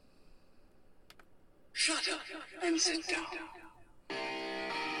Shut up and sit down.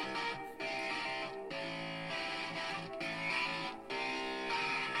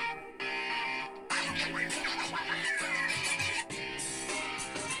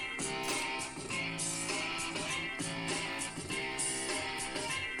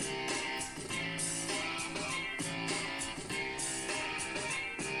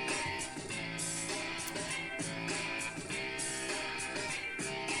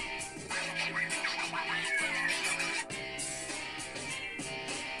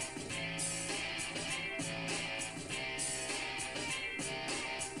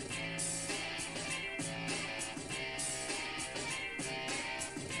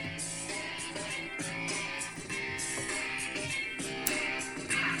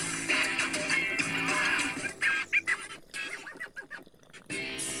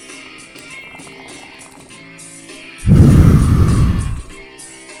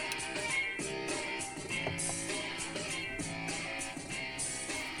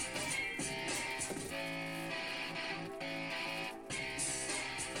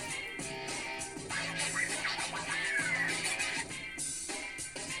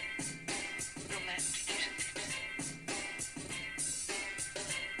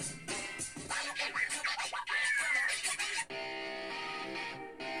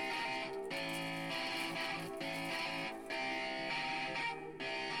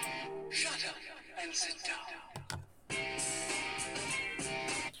 Shut up and sit down.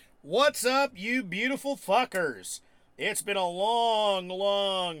 What's up, you beautiful fuckers? It's been a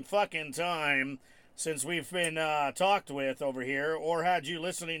long fucking time since we've been talked with over here or had you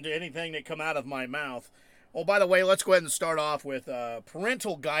listening to anything that come out of my mouth. Oh, by the way, let's go ahead and start off with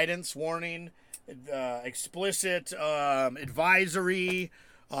parental guidance warning, explicit advisory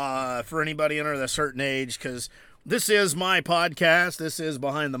for anybody under a certain age, because this is my podcast. This is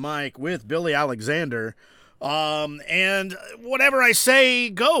Behind the Mic with Billy Alexander. And whatever I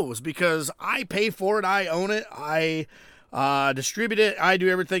say goes because I pay for it. I own it. I distribute it. I do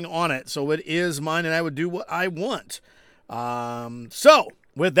everything on it. So it is mine and I would do what I want. So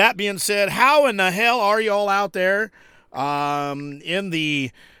with that being said, how in the hell are you all out there, in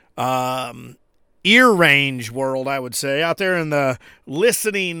the, ear range world, I would say, out there in the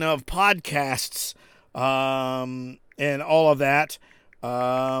listening of podcasts, and all of that.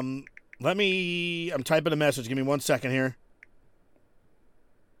 I'm typing a message. Give me 1 second here.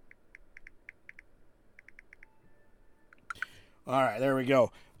 All right, there we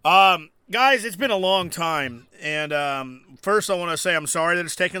go. Guys, it's been a long time. And first I want to say I'm sorry that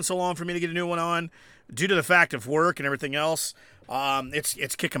it's taken so long for me to get a new one on due to the fact of work and everything else.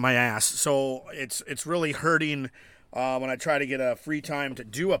 It's kicking my ass. So it's really hurting when I try to get a free time to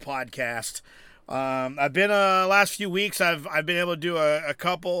do a podcast. I've been last few weeks. I've been able to do a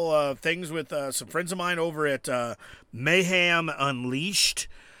couple of things with some friends of mine over at Mayhem Unleashed,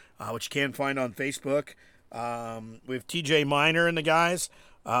 which you can find on Facebook. With TJ Miner and the guys.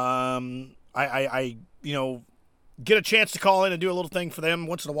 I get a chance to call in and do a little thing for them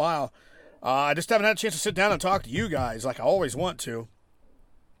once in a while. I just haven't had a chance to sit down and talk to you guys like I always want to,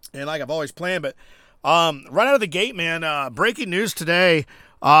 and like I've always planned. But right out of the gate, man, breaking news today.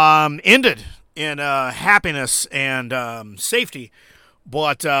 Ended in happiness and safety.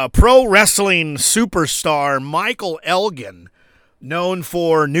 But pro wrestling superstar Michael Elgin, known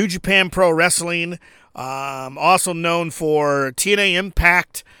for New Japan Pro Wrestling, also known for TNA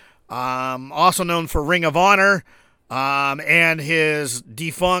Impact, also known for Ring of Honor, and his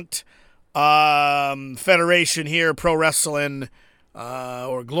defunct federation here, Pro Wrestling,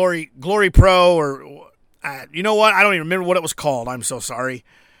 or Glory Pro, or you know what? I don't even remember what it was called. I'm so sorry.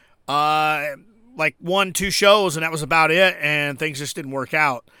 Like 1-2 shows, and that was about it, and things just didn't work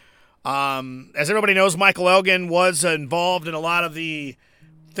out. As everybody knows, Michael Elgin was involved in a lot of the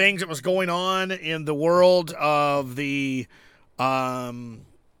things that was going on in the world of the, how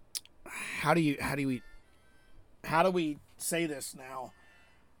do we say this now?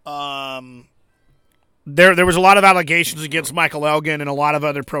 There was a lot of allegations against Michael Elgin and a lot of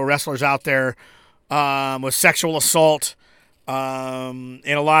other pro wrestlers out there, with sexual assault, and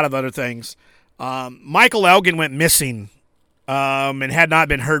a lot of other things. Michael Elgin went missing, and had not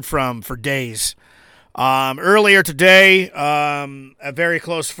been heard from for days. Earlier today, a very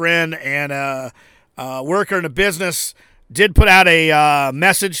close friend and a worker in a business did put out a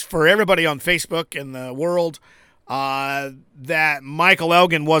message for everybody on Facebook in the world that Michael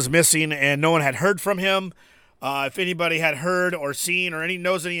Elgin was missing and no one had heard from him. If anybody had heard or seen or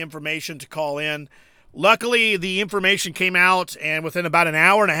knows any information, to call in. Luckily, the information came out, and within about an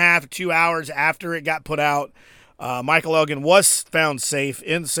hour and a half, 2 hours after it got put out, Michael Elgin was found safe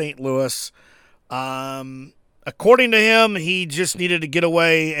in St. Louis. According to him, he just needed to get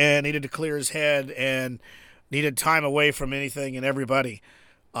away and needed to clear his head and needed time away from anything and everybody.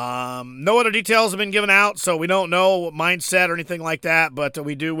 No other details have been given out, so we don't know what mindset or anything like that, but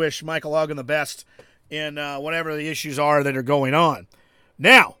we do wish Michael Hogan the best in whatever the issues are that are going on.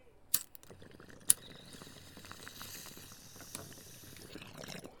 Now,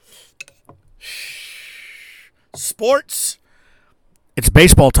 sports. It's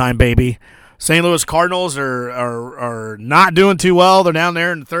baseball time, baby. St. Louis Cardinals are not doing too well. They're down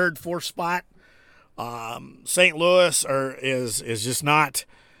there in the third, fourth spot. St. Louis is just not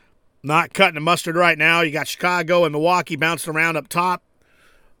cutting the mustard right now. You got Chicago and Milwaukee bouncing around up top.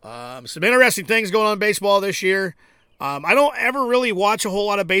 Some interesting things going on in baseball this year. I don't ever really watch a whole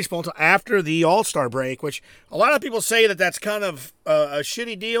lot of baseball until after the All-Star break, which a lot of people say that's kind of a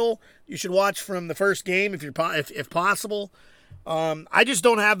shitty deal. You should watch from the first game if possible. I just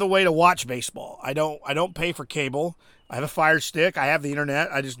don't have the way to watch baseball. I don't pay for cable. I have a Fire Stick. I have the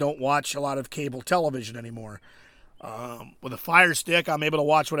internet. I just don't watch a lot of cable television anymore. With a Fire Stick, I'm able to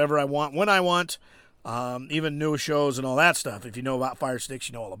watch whatever I want when I want, even new shows and all that stuff. If you know about Fire Sticks,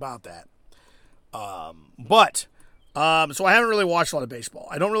 you know all about that. So I haven't really watched a lot of baseball.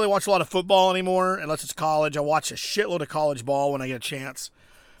 I don't really watch a lot of football anymore unless it's college. I watch a shitload of college ball when I get a chance,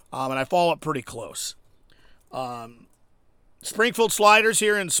 and I follow it pretty close. Springfield Sliders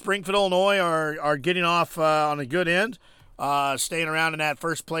here in Springfield, Illinois are getting off on a good end, staying around in that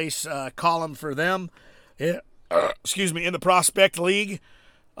first place column for them. In the Prospect League.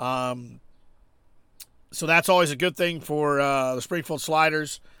 So that's always a good thing for the Springfield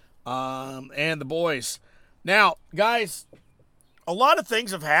Sliders and the boys. Now, guys, a lot of things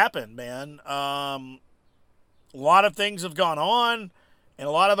have happened, man. A lot of things have gone on, and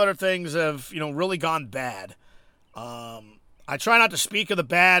a lot of other things have, really gone bad. I try not to speak of the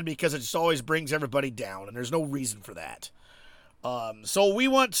bad because it just always brings everybody down, and there's no reason for that. So we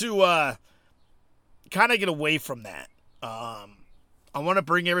want to kind of get away from that. I want to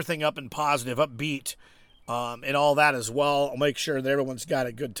bring everything up in positive, upbeat, and all that as well. I'll make sure that everyone's got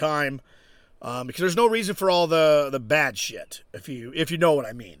a good time. Because there's no reason for all the bad shit, if you know what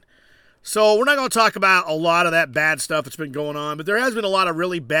I mean. So we're not going to talk about a lot of that bad stuff that's been going on, but there has been a lot of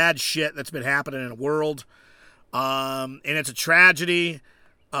really bad shit that's been happening in the world. And it's a tragedy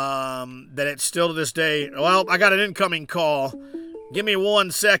that it's still to this day. Well, I got an incoming call. Give me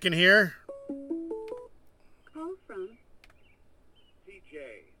 1 second here. Call from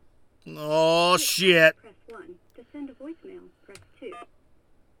TJ. Oh, shit. Press 1. To send a voicemail, press 2.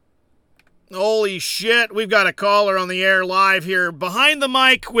 Holy shit, we've got a caller on the air live here. Behind the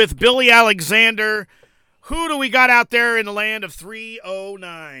mic with Billy Alexander. Who do we got out there in the land of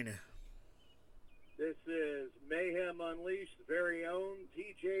 309? This is Mayhem Unleashed, very own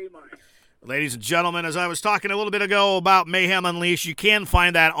TJ Miner. Ladies and gentlemen, as I was talking a little bit ago about Mayhem Unleashed, you can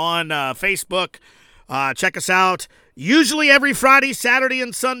find that on Facebook. Check us out. Usually every Friday, Saturday,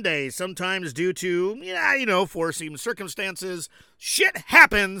 and Sunday. Sometimes due to, foreseen circumstances, shit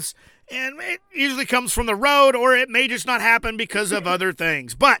happens. And it usually comes from the road, or it may just not happen because of other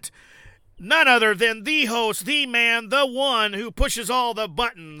things. But none other than the host, the man, the one who pushes all the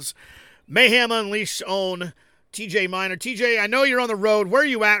buttons, Mayhem Unleashed's own TJ Miner. TJ, I know you're on the road. Where are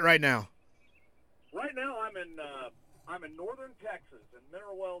you at right now? Right now, I'm in northern Texas, in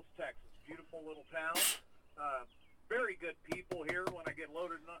Mineral Wells, Texas. Beautiful little town. Very good people here. When I get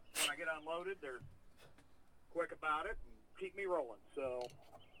unloaded, they're quick about it and keep me rolling. So.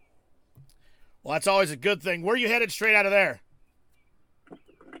 Well, that's always a good thing. Where are you headed straight out of there?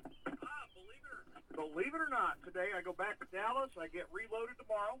 Believe it or not, today I go back to Dallas. I get reloaded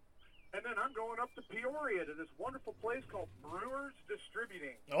tomorrow, and then I'm going up to Peoria to this wonderful place called Brewers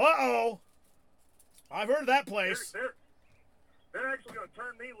Distributing. Uh-oh. I've heard of that place. They're actually going to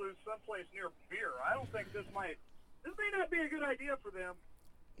turn me loose someplace near beer. I don't think this may not be a good idea for them.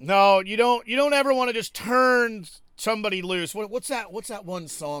 No, you don't ever want to just turn somebody loose. What's that one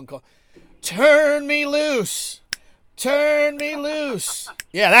song called? Turn me loose. Turn me loose.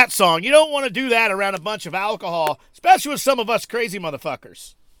 Yeah, that song. You don't want to do that around a bunch of alcohol, especially with some of us crazy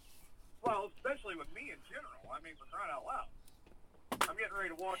motherfuckers. Well, especially with me in general. I mean, for crying out loud. I'm getting ready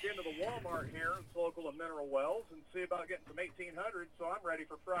to walk into the Walmart here. It's local to Mineral Wells and see about getting some 1800s, so I'm ready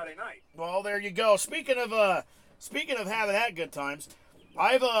for Friday night. Well, there you go. Speaking of having had good times,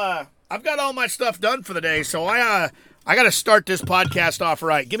 I've got all my stuff done for the day, so I got to start this podcast off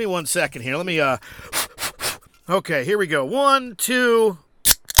right. Give me 1 second here. Let me Okay, here we go. 1, 2.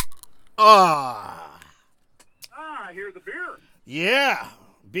 I hear the beer. Yeah,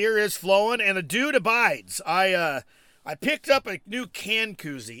 beer is flowing, and the dude abides. I picked up a new can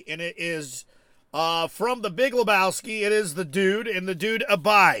koozie, and it is From the Big Lebowski, it is the dude, and the dude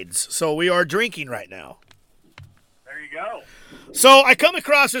abides. So we are drinking right now. There you go. So I come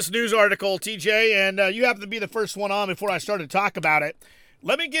across this news article, TJ, and you happen to be the first one on before I started to talk about it.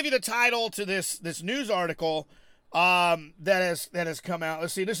 Let me give you the title to this news article that has come out.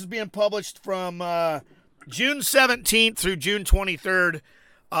 Let's see. This is being published from June 17th through June 23rd in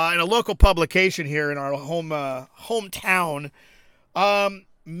a local publication here in our hometown.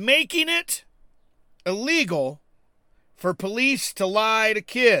 Making it illegal for police to lie to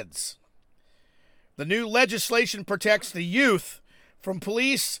kids. The new legislation protects the youth from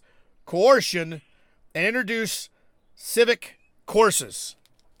police coercion and introduce civic courses.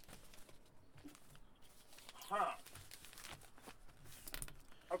 Huh.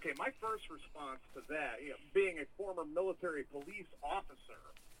 Okay, my first response to that, being a former military police officer,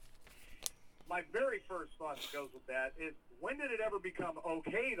 my very first thought that goes with that is, when did it ever become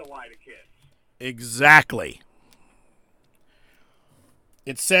okay to lie to kids? Exactly.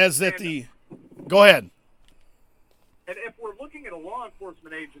 It says that Go ahead. And if we're looking at a law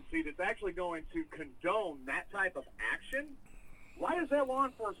enforcement agency that's actually going to condone that type of action, why is that law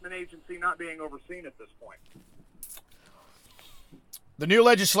enforcement agency not being overseen at this point? The new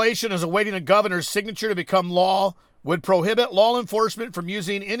legislation is awaiting a governor's signature to become law, would prohibit law enforcement from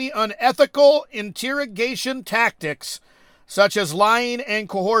using any unethical interrogation tactics, such as lying and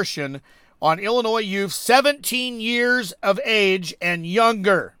coercion, on Illinois youth 17 years of age and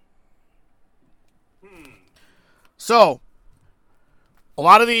younger. So, a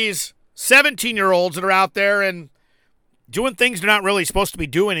lot of these 17-year-olds that are out there and doing things they're not really supposed to be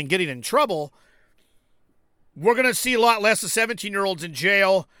doing and getting in trouble, we're going to see a lot less of 17-year-olds in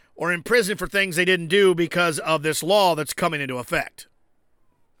jail or in prison for things they didn't do because of this law that's coming into effect.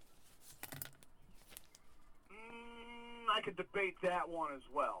 I could debate that one as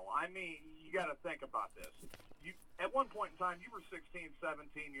well. I mean, you got to think about this. At one point in time, you were 16,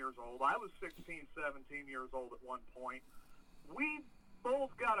 17 years old. I was 16, 17 years old at one point. We both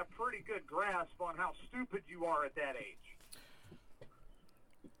got a pretty good grasp on how stupid you are at that age.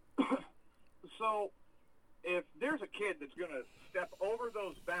 So, if there's a kid that's going to step over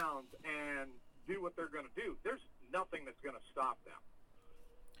those bounds and do what they're going to do, there's nothing that's going to stop them.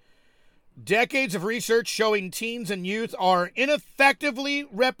 Decades of research showing teens and youth are ineffectively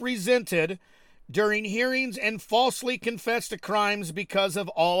represented during hearings and falsely confess to crimes because of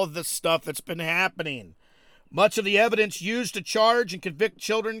all of the stuff that's been happening. Much of the evidence used to charge and convict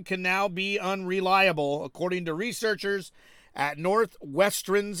children can now be unreliable, according to researchers at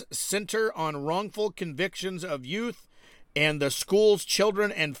Northwestern's Center on Wrongful Convictions of Youth and the school's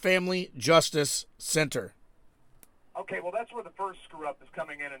Children and Family Justice Center. Okay, well, that's where the first screw-up is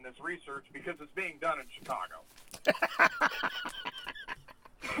coming in this research, because it's being done in Chicago.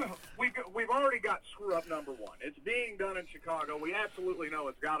 We've already got screw-up number one. It's being done in Chicago. We absolutely know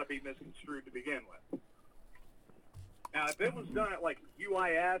it's got to be misconstrued to begin with. Now, if it was done at, like,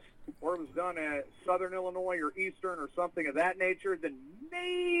 UIS, or it was done at Southern Illinois or Eastern or something of that nature, then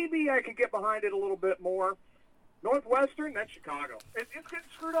maybe I could get behind it a little bit more. Northwestern, that's Chicago. It's getting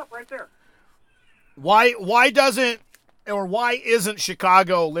screwed up right there. Why isn't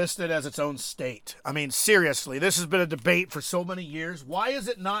Chicago listed as its own state? I mean, seriously, this has been a debate for so many years. Why is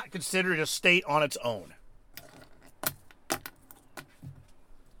it not considered a state on its own?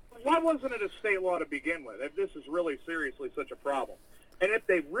 Why wasn't it a state law to begin with, if this is really seriously such a problem? And if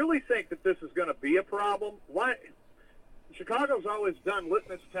they really think that this is going to be a problem, why? Chicago's always done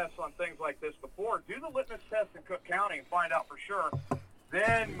litmus tests on things like this before. Do the litmus test in Cook County and find out for sure,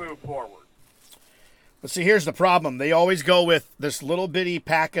 then move forward. But see, here's the problem. They always go with this little bitty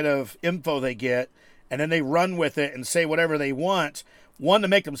packet of info they get, and then they run with it and say whatever they want. One, to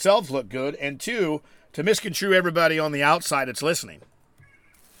make themselves look good, and two, to misconstrue everybody on the outside that's listening.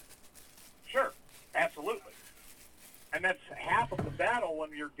 Sure, absolutely. And that's half of the battle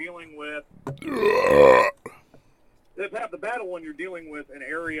when you're dealing with... That's half the battle when you're dealing with an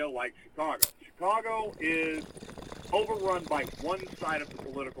area like Chicago. Chicago is overrun by one side of the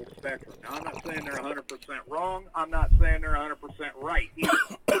political spectrum. Now, I'm not saying they're 100% wrong. I'm not saying they're 100% right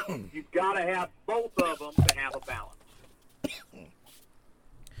either. You've got to have both of them to have a balance.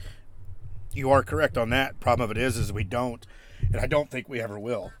 You are correct on that. Problem of it is we don't, and I don't think we ever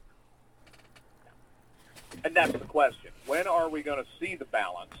will. And that's the question. When are we going to see the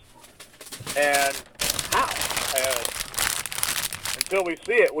balance? And how? Until we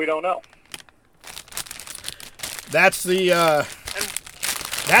see it, we don't know. That's the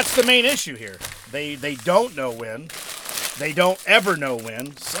main issue here. They don't know when. They don't ever know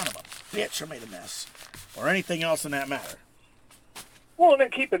when. Son of a bitch, I made a mess. Or anything else in that matter. Well, and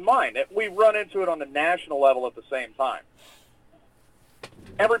then keep in mind that we run into it on the national level at the same time.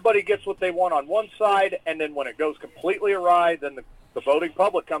 Everybody gets what they want on one side, and then when it goes completely awry, then the voting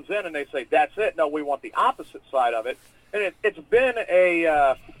public comes in and they say, that's it. No, we want the opposite side of it. And it's been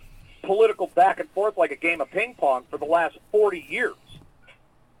a political back and forth like a game of ping pong for the last 40 years.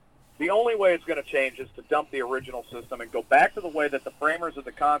 The only way it's going to change is to dump the original system and go back to the way that the framers of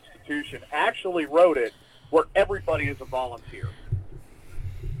the Constitution actually wrote it, where everybody is a volunteer.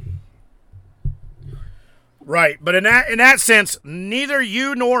 Right, but in that sense, neither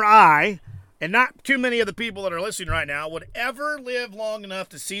you nor I, and not too many of the people that are listening right now, would ever live long enough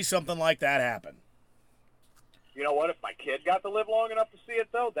to see something like that happen. You know what? If my kid got to live long enough to see it,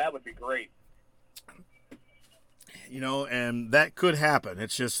 though, that would be great. You know, and that could happen.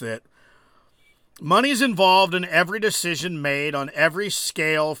 It's just that money's involved in every decision made on every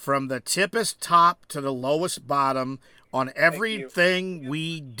scale, from the tippest top to the lowest bottom, on everything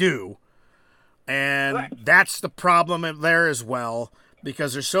we do. And Correct. That's the problem there as well,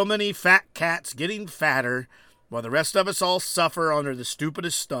 because there's so many fat cats getting fatter while the rest of us all suffer under the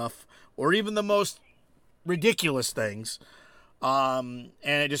stupidest stuff or even the most ridiculous things. And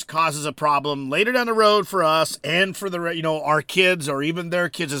it just causes a problem later down the road for us and for our kids or even their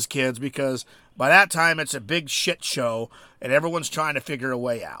kids' kids, because by that time it's a big shit show and everyone's trying to figure a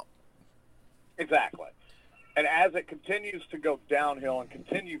way out. Exactly. And as it continues to go downhill and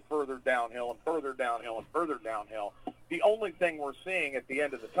continue further downhill and further downhill and further downhill, the only thing we're seeing at the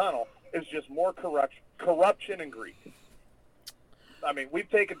end of the tunnel is just more corruption and greed. I mean, we've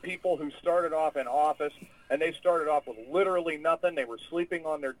taken people who started off in office, and they started off with literally nothing. They were sleeping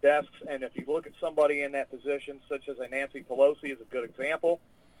on their desks, and if you look at somebody in that position, such as a Nancy Pelosi is a good example,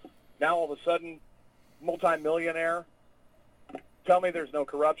 now all of a sudden, multimillionaire. Tell me there's no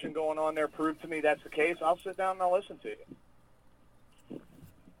corruption going on there. Prove to me that's the case. I'll sit down and I'll listen to you.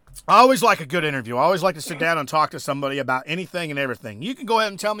 I always like a good interview. I always like to sit down and talk to somebody about anything and everything. You can go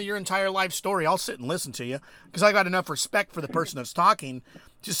ahead and tell me your entire life story. I'll sit and listen to you because I got enough respect for the person that's talking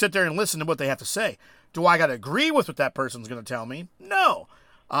to sit there and listen to what they have to say. Do I got to agree with what that person's going to tell me? No.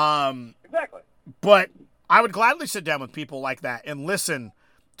 Exactly. But I would gladly sit down with people like that and listen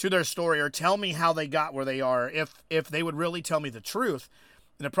to their story or tell me how they got where they are if they would really tell me the truth.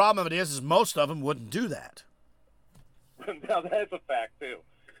 And the problem of it is most of them wouldn't do that. Now, that's a fact, too.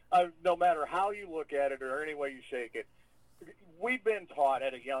 No matter how you look at it or any way you shake it, we've been taught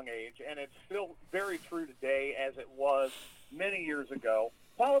at a young age, and it's still very true today as it was many years ago,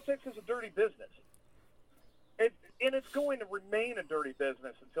 politics is a dirty business. And it's going to remain a dirty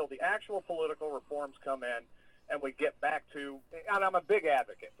business until the actual political reforms come in and we get back to, and I'm a big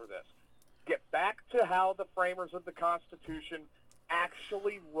advocate for this, get back to how the framers of the Constitution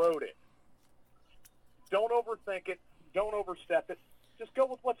actually wrote it. Don't overthink it. Don't overstep it. Just go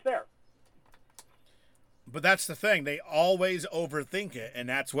with what's there. But that's the thing. They always overthink it, and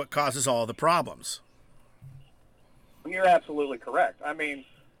that's what causes all the problems. You're absolutely correct. I mean,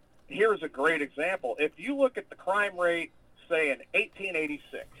 here's a great example. If you look at the crime rate, say, in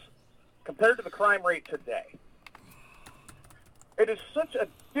 1886, compared to the crime rate today, it is such a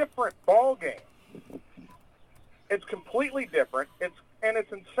different ballgame. It's completely different. It's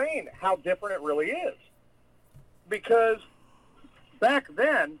insane how different it really is. Because back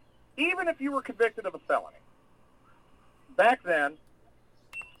then, even if you were convicted of a felony, back then,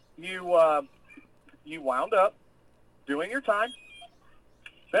 you wound up doing your time,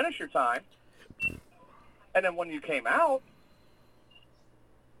 finish your time, and then when you came out,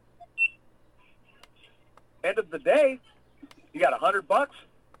 end of the day, you got $100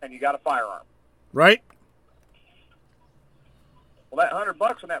 and you got a firearm. Right? Well, that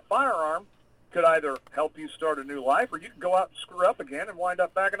 $100 and that firearm could either help you start a new life, or you could go out and screw up again and wind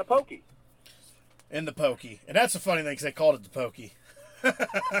up back in a pokey. In the pokey. And that's the funny thing, because they called it the pokey.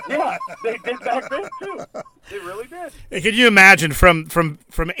 Yeah, they did back then, too. They really did. Hey, could you imagine from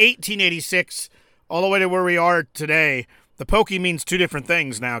 1886 all the way to where we are today, the pokey means two different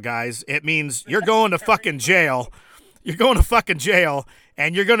things now, guys. It means you're going to fucking jail. You're going to fucking jail,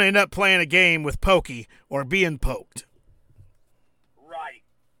 and you're going to end up playing a game with pokey or being poked. Right.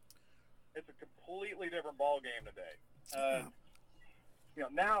 It's a completely different ball game today.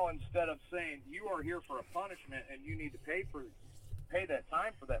 Now instead of saying you are here for a punishment and you need to pay that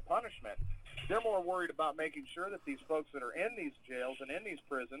time for that punishment, they're more worried about making sure that these folks that are in these jails and in these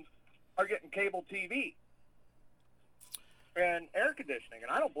prisons are getting cable TV and air conditioning.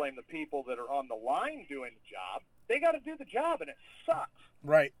 And I don't blame the people that are on the line doing the job. They got to do the job, and it sucks.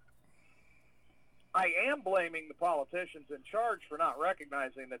 Right. I am blaming the politicians in charge for not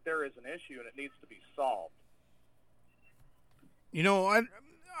recognizing that there is an issue and it needs to be solved. You know,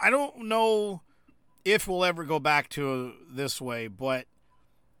 I don't know if we'll ever go back to this way, but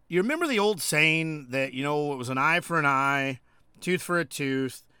you remember the old saying that, you know, it was an eye for an eye, tooth for a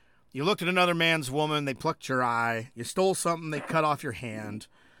tooth. You looked at another man's woman, they plucked your eye. You stole something, they cut off your hand.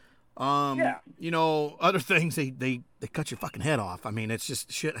 Yeah. You know, other things, they cut your fucking head off. I mean, it's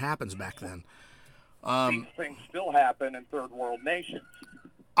just shit happens back then. These things still happen in third world nations.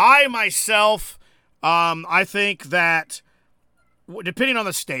 I myself, I think that, depending on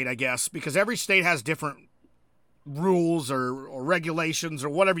the state, I guess, because every state has different rules or regulations or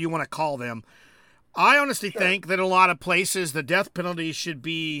whatever you want to call them. I honestly think that in a lot of places the death penalty should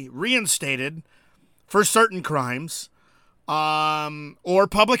be reinstated for certain crimes, or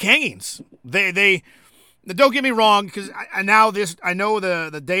public hangings. They don't get me wrong, because I know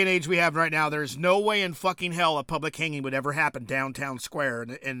the day and age we have right now. There's no way in fucking hell a public hanging would ever happen downtown square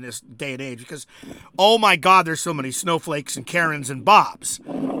in this day and age, because, oh my God, there's so many snowflakes and Karens and Bobs.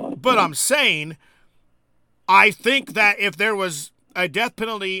 But I'm saying, I think that if there was a death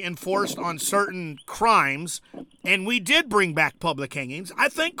penalty enforced on certain crimes, and we did bring back public hangings, I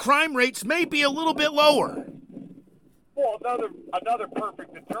think crime rates may be a little bit lower. Well, another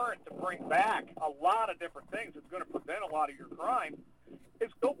perfect deterrent to bring back a lot of different things that's going to prevent a lot of your crime is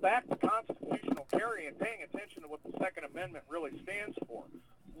go back to constitutional carry and paying attention to what the Second Amendment really stands for.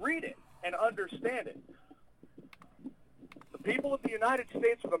 Read it and understand it. The people of the United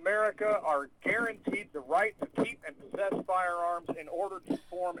States of America are guaranteed the right to keep and possess firearms in order to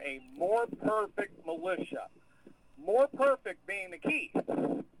form a more perfect militia. More perfect being the key.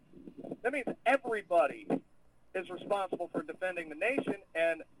 That means everybody is responsible for defending the nation,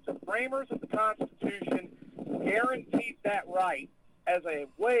 and the framers of the Constitution guaranteed that right as a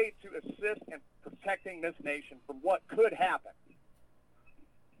way to assist in protecting this nation from what could happen.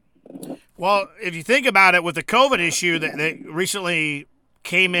 Well, if you think about it, with the COVID issue that recently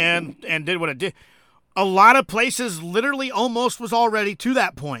came in and did what it did, a lot of places literally almost was already to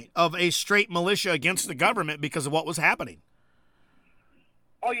that point of a straight militia against the government because of what was happening.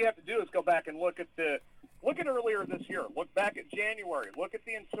 All you have to do is go back and look at earlier this year. Look back at January. Look at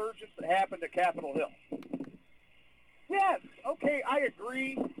the insurgents that happened at Capitol Hill. Yes, okay, I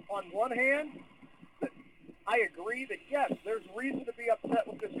agree on one hand. I agree that, yes, there's reason to be upset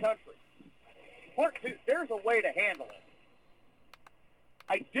with this country. Part two, there's a way to handle it.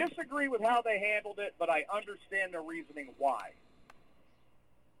 I disagree with how they handled it, but I understand their reasoning why.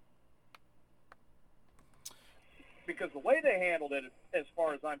 Because the way they handled it, as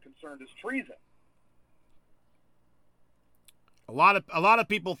far as I'm concerned, is treason. A lot of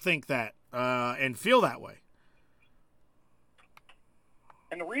people think that and feel that way.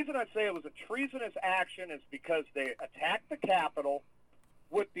 And the reason I say it was a treasonous action is because they attacked the Capitol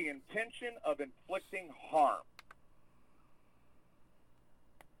with the intention of inflicting harm.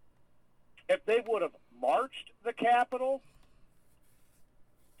 If they would have marched the Capitol,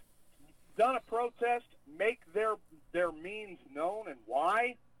 done a protest, make their means known and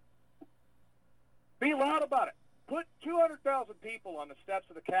why, be loud about it. Put 200,000 people on the steps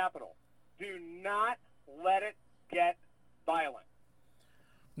of the Capitol. Do not let it get violent.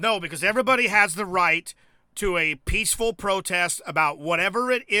 No, because everybody has the right to a peaceful protest about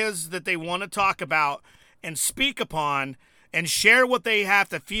whatever it is that they want to talk about and speak upon and share what they have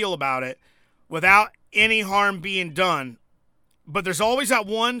to feel about it without any harm being done. But there's always that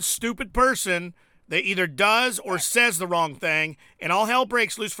one stupid person that either does or says the wrong thing, and all hell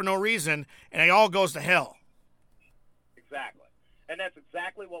breaks loose for no reason, and it all goes to hell. Exactly. And that's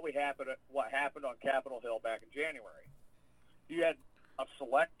exactly what happened on Capitol Hill back in January. You had a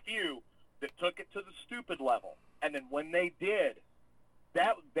select few that took it to the stupid level, and then when they did,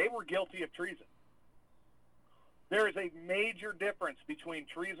 they were guilty of treason. There is a major difference between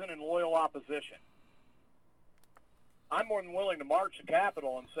treason and loyal opposition. I'm more than willing to march the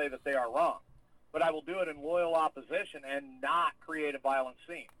Capitol and say that they are wrong, but I will do it in loyal opposition and not create a violent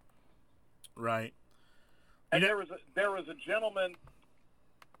scene. Right. And there was a gentleman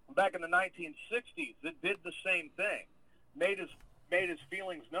back in the 1960s that did the same thing, made his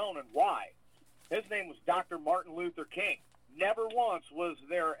feelings known and why. His name was Dr. Martin Luther King. Never once was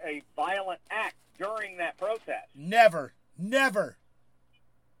there a violent act during that protest. Never.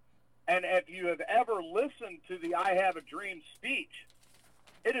 And if you have ever listened to the I Have a Dream speech,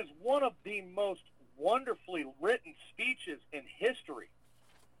 it is one of the most wonderfully written speeches in history.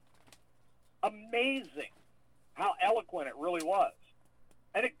 Amazing how eloquent it really was.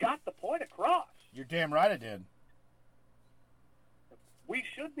 And it got the point across. You're damn right it did. We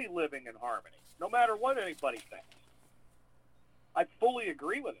should be living in harmony, no matter what anybody thinks. I fully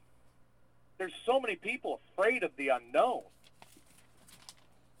agree with it. There's so many people afraid of the unknown.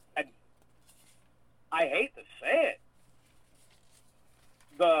 I hate to say it,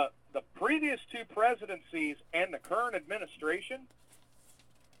 the previous two presidencies and the current administration,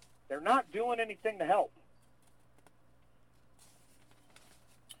 they're not doing anything to help.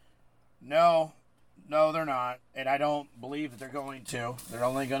 No, they're not. And I don't believe that they're going to. They're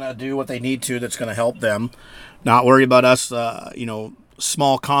only going to do what they need to that's going to help them. Not worry about us,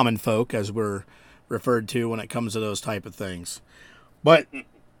 small common folk, as we're referred to when it comes to those type of things. But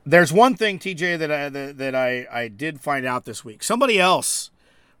there's one thing, TJ, that I did find out this week. Somebody else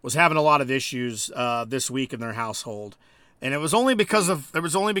was having a lot of issues this week in their household. And it was only because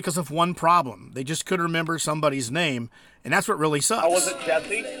of one problem. They just couldn't remember somebody's name, and that's what really sucks. Oh, was it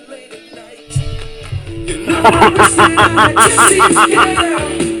Jesse?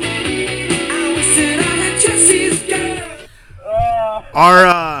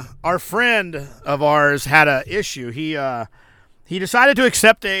 Our friend of ours had a issue. He decided to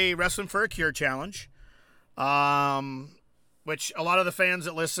accept a Wrestling for a Cure challenge, which a lot of the fans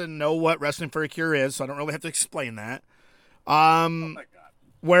that listen know what Wrestling for a Cure is, so I don't really have to explain that. Oh my God.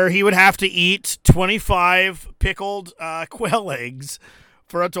 Where he would have to eat 25 pickled quail eggs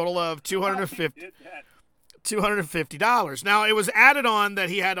for a total of $250. Now, it was added on that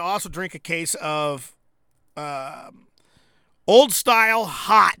he had to also drink a case of Old Style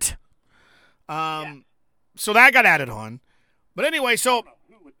Hot. So that got added on. But anyway, so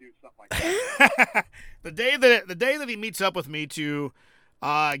who would do something like that? the day that he meets up with me to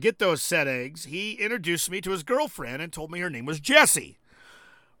get those set eggs, he introduced me to his girlfriend and told me her name was Jessie.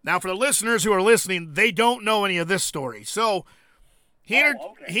 Now, for the listeners who are listening, they don't know any of this story. So he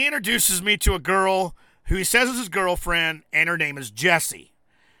introduces me to a girl who he says is his girlfriend, and her name is Jessie.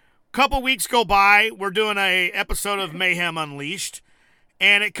 Couple weeks go by, we're doing a episode of Mayhem Unleashed,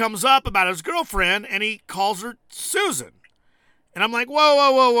 and it comes up about his girlfriend, and he calls her Susan. And I'm like,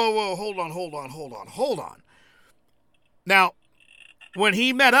 whoa, hold on. Now, when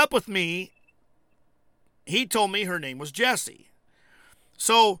he met up with me, he told me her name was Jessie.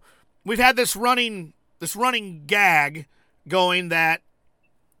 So we've had this running gag going that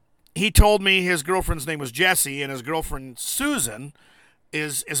he told me his girlfriend's name was Jessie, and his girlfriend Susan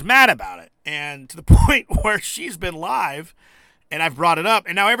is mad about it, and to the point where she's been live, and I've brought it up.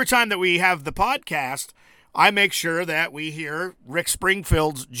 And now every time that we have the podcast, I make sure that we hear Rick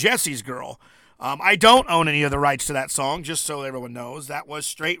Springfield's Jessie's Girl. I don't own any of the rights to that song, just so everyone knows. That was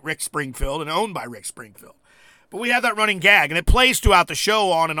straight Rick Springfield and owned by Rick Springfield. But we have that running gag, and it plays throughout the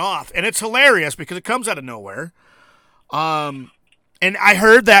show on and off, and it's hilarious because it comes out of nowhere. And I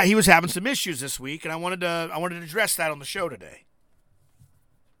heard that he was having some issues this week, and I wanted to address that on the show today.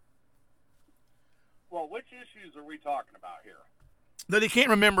 Well, which issues are we talking about here? That he can't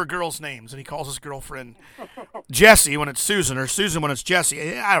remember girls' names, and he calls his girlfriend Jessie when it's Susan, or Susan when it's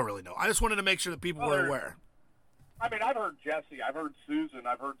Jessie. I don't really know. I just wanted to make sure that people were aware. I mean, I've heard Jessie, I've heard Susan,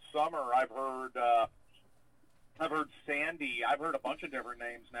 I've heard Summer, I've heard Sandy, I've heard a bunch of different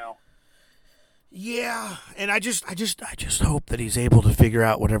names now. Yeah, and I just hope that he's able to figure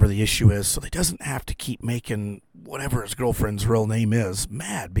out whatever the issue is, so he doesn't have to keep making whatever his girlfriend's real name is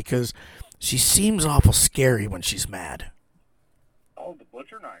mad, because she seems awful scary when she's mad. Oh, the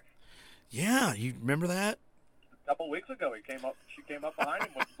butcher knife. Yeah, you remember that? A couple weeks ago, she came up behind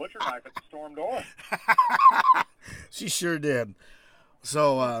him with the butcher knife at the storm door. She sure did.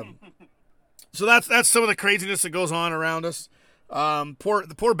 So, so that's some of the craziness that goes on around us. The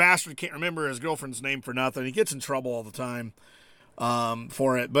poor bastard can't remember his girlfriend's name for nothing. He gets in trouble all the time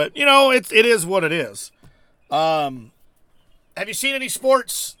for it. But it is what it is. Have you seen any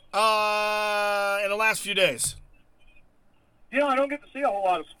sports in the last few days? I don't get to see a whole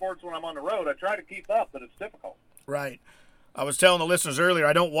lot of sports when I'm on the road. I try to keep up, but it's difficult. Right. I was telling the listeners earlier,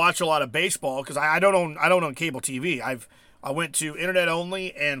 I don't watch a lot of baseball because I don't own cable TV. I went to internet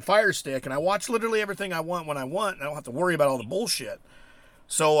only and Fire Stick, and I watch literally everything I want when I want, and I don't have to worry about all the bullshit.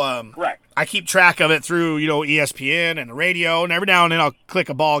 So correct. I keep track of it through ESPN and the radio, and every now and then I'll click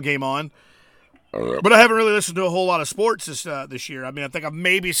a ball game on. But I haven't really listened to a whole lot of sports this year. I mean, I think I've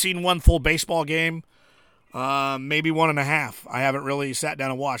maybe seen one full baseball game. Maybe 1.5. I haven't really sat down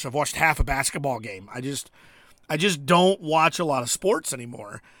and watched. I've watched half a basketball game. I just don't watch a lot of sports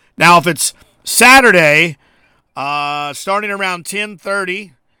anymore. Now, if it's Saturday, starting around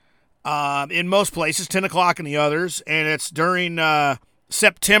 10:30, in most places, 10 o'clock in the others, and it's during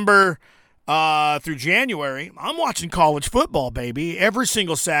September through January, I'm watching college football, baby, every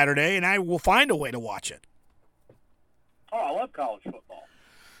single Saturday, and I will find a way to watch it. Oh, I love college football.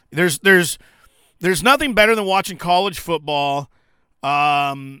 There's nothing better than watching college football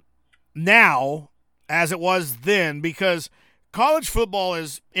now as it was then, because college football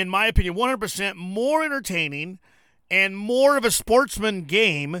is, in my opinion, 100% more entertaining and more of a sportsman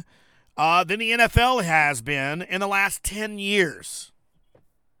game than the NFL has been in the last 10 years.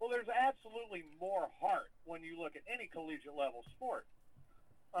 Well, there's absolutely more heart when you look at any collegiate level sport.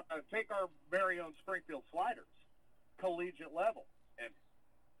 Take our very own Springfield Sliders, collegiate level, and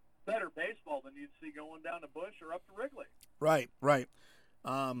better baseball than you'd see going down to Bush or up to Wrigley. Right.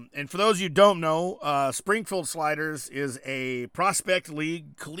 And for those of you who don't know, Springfield Sliders is a prospect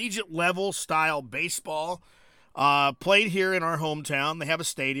league, collegiate level style baseball played here in our hometown. They have a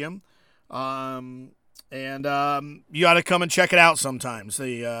stadium, and you ought to come and check it out sometimes.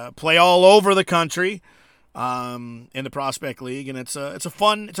 They play all over the country in the prospect league, and it's a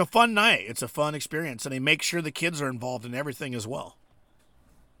fun night. It's a fun experience, and they make sure the kids are involved in everything as well.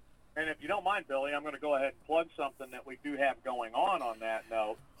 And if you don't mind, Billy, I'm going to go ahead and plug something that we do have going on that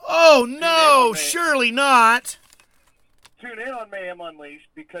note. Oh, no, surely not. Tune in on Mayhem Unleashed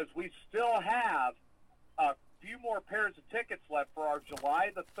because we still have a few more pairs of tickets left for our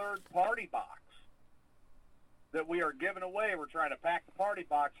July the 3rd party box that we are giving away. We're trying to pack the party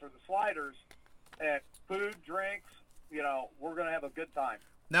box for the Sliders, and food, drinks, we're going to have a good time.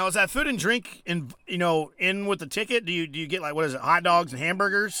 Now, is that food and drink in with the ticket? Do you get, like, what is it, hot dogs and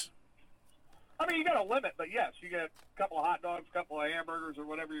hamburgers? I mean, you got a limit, but yes, you get a couple of hot dogs, a couple of hamburgers, or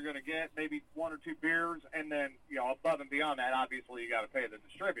whatever you're going to get, maybe 1 or 2 beers, and then, above and beyond that, obviously, you got to pay the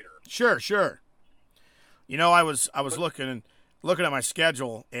distributor. Sure. I was looking at my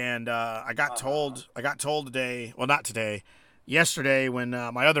schedule, and I got told today, well, not today, yesterday when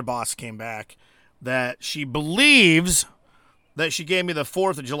my other boss came back, that she believes that she gave me the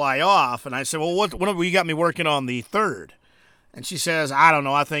 4th of July off, and I said, well, what you got me working on the 3rd? And she says, I don't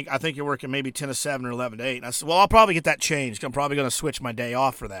know, I think you're working maybe 10 to 7 or 11 to 8. And I said, well, I'll probably get that changed. I'm probably going to switch my day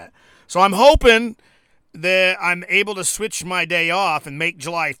off for that. So I'm hoping that I'm able to switch my day off and make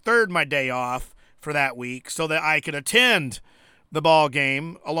July 3rd my day off for that week so that I can attend the ball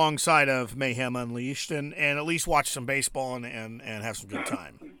game alongside of Mayhem Unleashed and at least watch some baseball and have some good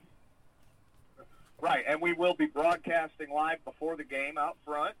time. Right, and we will be broadcasting live before the game out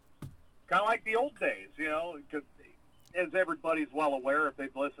front, kind of like the old days, because as everybody's well aware, if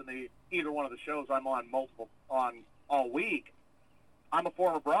they've listened to either one of the shows I'm on all week, I'm a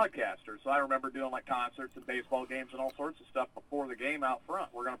former broadcaster, so I remember doing like concerts and baseball games and all sorts of stuff before the game out front.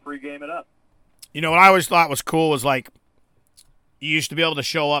 We're going to pregame it up. What I always thought was cool was, like, you used to be able to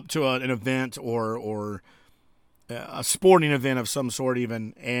show up to an event or a sporting event of some sort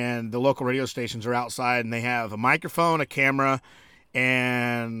even, and the local radio stations are outside and they have a microphone, a camera,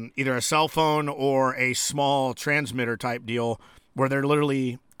 and either a cell phone or a small transmitter type deal where they're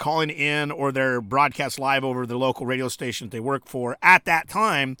literally calling in or they're broadcast live over the local radio station that they work for at that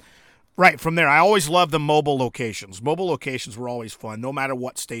time. Right from there, I always loved the mobile locations. Mobile locations were always fun, no matter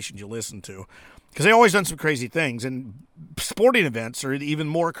what station you listen to, because they always done some crazy things. And sporting events are even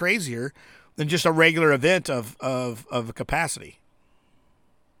more crazier than just a regular event of a capacity.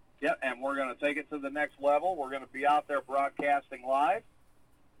 Yep, and we're going to take it to the next level. We're going to be out there broadcasting live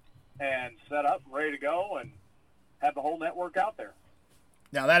and set up, ready to go, and have the whole network out there.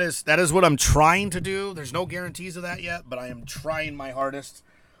 Now, that is what I'm trying to do. There's no guarantees of that yet, but I am trying my hardest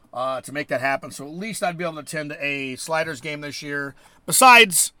to make that happen. So at least I'd be able to attend a Sliders game this year,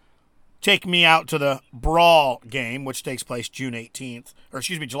 besides taking me out to the Brawl game, which takes place July 18th,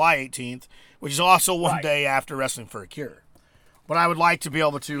 which is also one day after Wrestling for a Cure. But I would like to be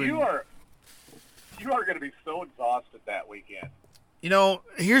able to. You are going to be so exhausted that weekend.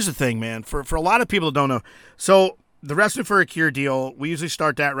 Here's the thing, man. For a lot of people that don't know, so the Wrestling for a Cure deal, we usually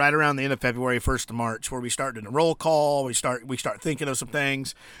start that right around the end of February, 1st of March, where we start doing a roll call. We start thinking of some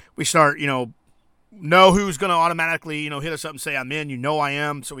things. We start, know who's going to automatically, hit us up and say I'm in. I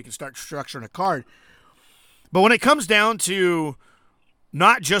am, so we can start structuring a card. But when it comes down to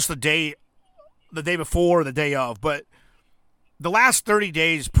not just the day before or the day of, but the last 30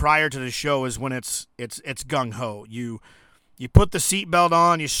 days prior to the show is when it's gung-ho. You put the seatbelt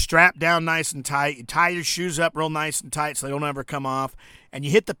on, you strap down nice and tight, you tie your shoes up real nice and tight so they don't ever come off, and you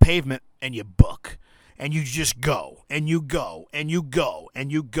hit the pavement and you book. And you just go, and you go, and you go,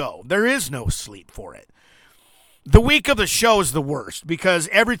 and you go. There is no sleep for it. The week of the show is the worst because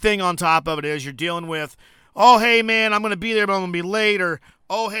everything on top of it is you're dealing with, oh, hey, man, I'm going to be there, but I'm going to be late, or,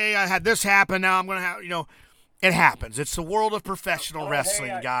 oh, hey, I had this happen, now I'm going to have, it happens. It's the world of professional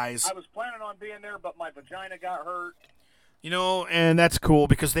wrestling, guys. I was planning on being there, but my vagina got hurt. And that's cool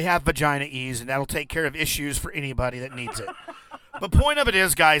because they have Vagina Ease, and that'll take care of issues for anybody that needs it. But point of it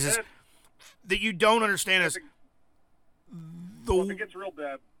is, guys, is that you don't understand is if it gets real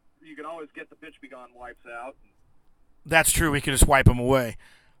bad, you can always get the bitch be gone wipes out. That's true. We could just wipe them away.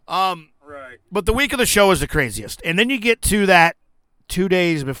 Right. But the week of the show is the craziest. And then you get to that 2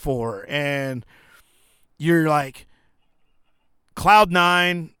 days before, and you're like cloud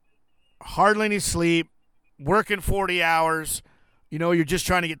nine, hardly any sleep, working 40 hours. You know, you're just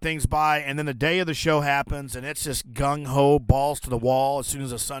trying to get things by, and then the day of the show happens, and it's just gung-ho, balls to the wall as soon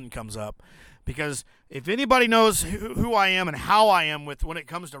as the sun comes up. Because if anybody knows who I am and how I am with when it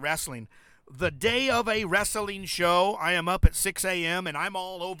comes to wrestling, the day of a wrestling show, I am up at 6 a.m., and I'm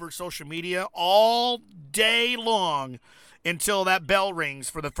all over social media all day long until that bell rings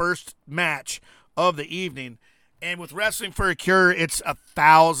for the first match of the evening. And with Wrestling for a Cure, it's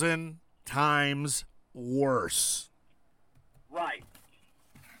 1,000 times worse. Right.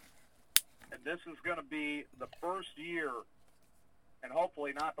 And this is going to be the first year, and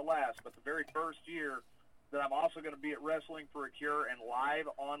hopefully not the last, but the very first year that I'm also going to be at Wrestling for a Cure and live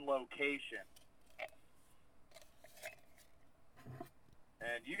on location.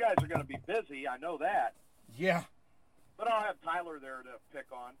 And you guys are going to be busy, I know that. Yeah. But I'll have Tyler there to pick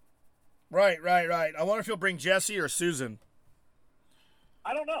on. Right. I wonder if he'll bring Jesse or Susan.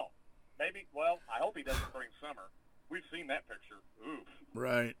 I don't know. Maybe, well, I hope he doesn't bring Summer. We've seen that picture. Oof.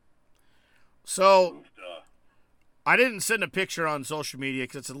 Right. So, Oof, I didn't send a picture on social media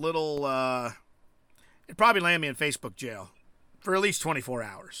because it's a little, it'd probably land me in Facebook jail for at least 24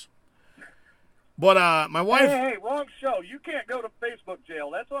 hours. But my wife... Hey, wrong show. You can't go to Facebook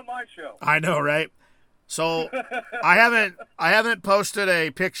jail. That's on my show. I know, right? So, I haven't posted a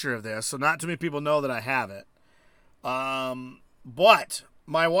picture of this, so not too many people know that I have it. But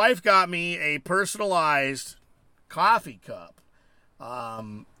my wife got me a personalized coffee cup.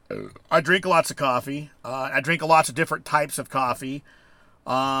 I drink lots of coffee. I drink lots of different types of coffee.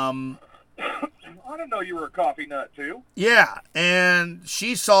 I didn't know you were a coffee nut, too. Yeah, and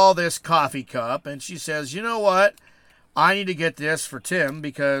she saw this coffee cup, and she says, you know what? I need to get this for Tim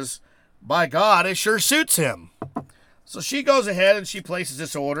because, by God, it sure suits him. So she goes ahead and she places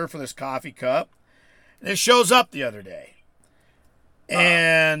this order for this coffee cup, and it shows up the other day.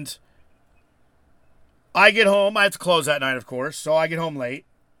 And I get home. I have to close that night, of course, so I get home late,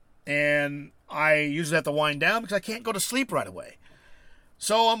 and I usually have to wind down because I can't go to sleep right away.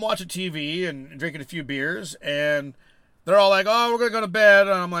 So I'm watching TV and drinking a few beers, and they're all like, oh, we're going to go to bed.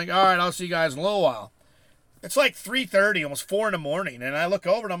 And I'm like, all right, I'll see you guys in a little while. It's like 3:30, almost 4 in the morning, and I look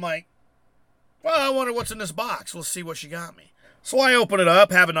over and I'm like, well, I wonder what's in this box. We'll see what she got me. So I open it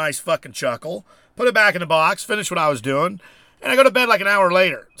up, have a nice fucking chuckle, put it back in the box, finish what I was doing, and I go to bed like an hour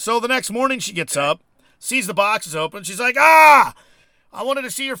later. So the next morning she gets up, sees the box is open. She's like, I wanted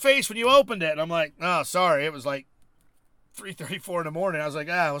to see your face when you opened it. And I'm like, oh, sorry. It was like 3:34 in the morning. I was like,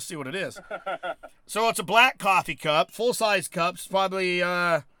 let's see what it is. So it's a black coffee cup, full-size cups, probably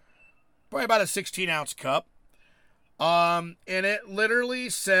about a 16-ounce cup. And it literally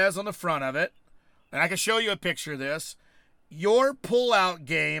says on the front of it, and I can show you a picture of this, your pull-out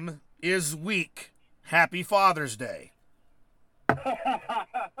game is weak. Happy Father's Day.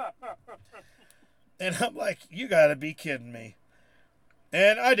 And I'm like, you gotta be kidding me.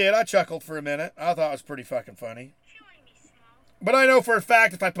 And I did. I chuckled for a minute. I thought it was pretty fucking funny. But I know for a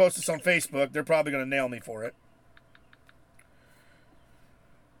fact if I post this on Facebook, they're probably going to nail me for it.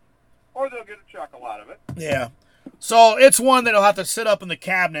 Or they'll get a chuckle out of it. Yeah. So it's one that I'll have to sit up in the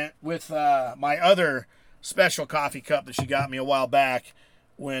cabinet with my other special coffee cup that she got me a while back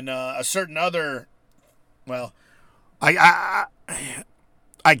when a certain other, well, I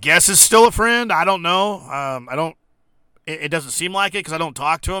guess is still a friend. I don't know. It doesn't seem like it because I don't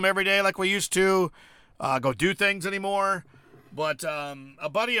talk to him every day like we used to. Go do things anymore. But a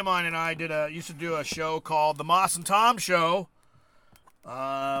buddy of mine and I used to do a show called The Moss and Tom Show.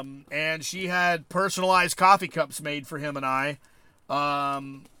 And she had personalized coffee cups made for him and I.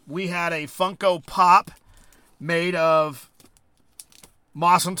 We had a Funko Pop made of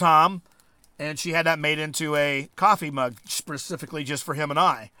Moss and Tom. And she had that made into a coffee mug specifically just for him and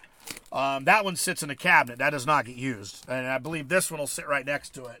I. That one sits in a cabinet. That does not get used. And I believe this one will sit right next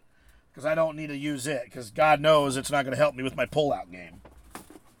to it. Because I don't need to use it. Because God knows it's not going to help me with my pull-out game.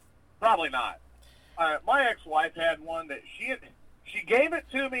 Probably not. My ex-wife had one that she gave it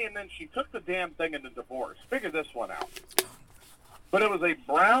to me, and then she took the damn thing into divorce. Figure this one out. But it was a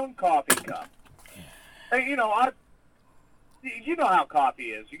brown coffee cup. Hey, you know how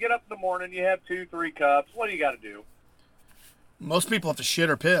coffee is. You get up in the morning, you have 2-3 cups. What do you got to do? Most people have to shit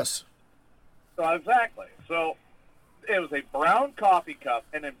or piss. So exactly. So it was a brown coffee cup,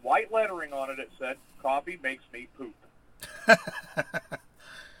 and in white lettering on it, it said, "Coffee makes me poop."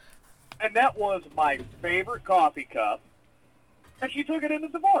 And that was my favorite coffee cup, and she took it into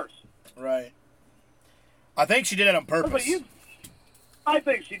divorce. Right. I think she did it on I was purpose. like, I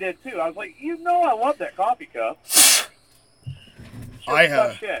think she did too. I was like, I love that coffee cup. Shit.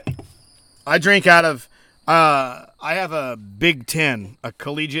 I drink out of. I have a Big Ten, a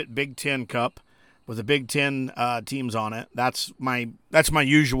collegiate Big Ten cup with the Big Ten teams on it. That's my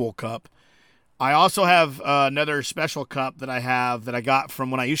usual cup. I also have another special cup that I got from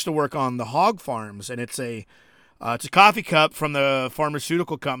when I used to work on the hog farms, and it's a coffee cup from the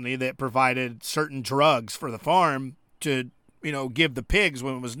pharmaceutical company that provided certain drugs for the farm to give the pigs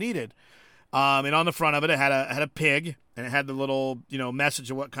when it was needed. And on the front of it, it had a pig, and it had the little message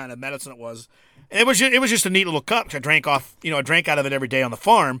of what kind of medicine it was. And it was just a neat little cup. 'Cause I drank out of it every day on the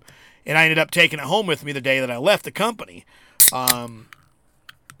farm, and I ended up taking it home with me the day that I left the company.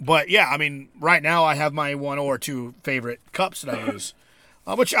 But yeah, I mean, right now I have my one or two favorite cups that I use,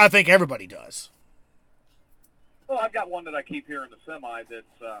 which I think everybody does. Well, I've got one that I keep here in the semi.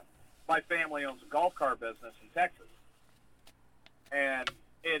 That's my family owns a golf car business in Texas, and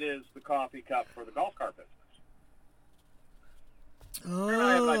it is the coffee cup for the golf car business. Oh, And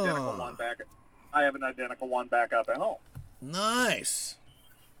I have an identical one back. I have an identical one back up at home. Nice.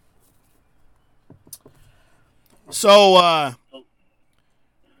 So,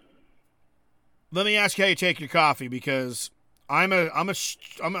 let me ask you how you take your coffee, because I'm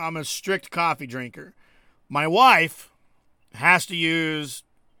a strict coffee drinker. My wife has to use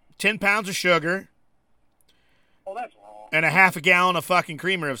 10 pounds of sugar Oh, that's wrong. and a half a gallon of fucking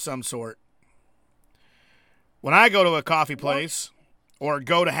creamer of some sort. When I go to a coffee place or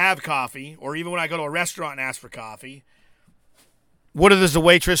go to have coffee, or even when I go to a restaurant and ask for coffee, what does the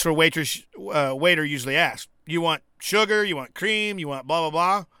waitress or waiter usually ask? You want sugar? You want cream? You want blah, blah,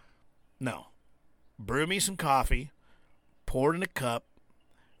 blah? No. Brew me some coffee, pour it in a cup,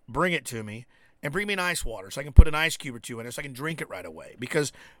 bring it to me, and bring me an ice water so I can put an ice cube or two in it so I can drink it right away.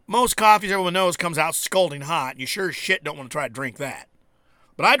 Because most coffees, everyone knows, comes out scalding hot, and you sure as shit don't want to try to drink that.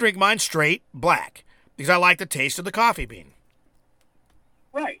 But I drink mine straight black because I like the taste of the coffee bean.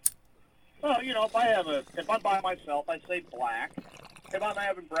 Right. Well, if I'm by myself, I say black. If I'm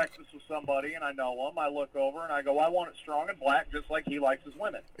having breakfast with somebody and I know them, I look over and I go, I want it strong and black, just like he likes his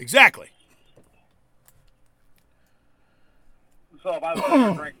women. Exactly. So if I was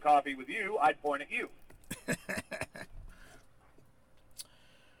going to drink coffee with you, I'd point at you.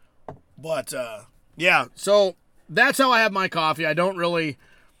 But, yeah, so that's how I have my coffee. I don't really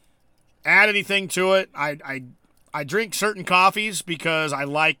add anything to it. I drink certain coffees because I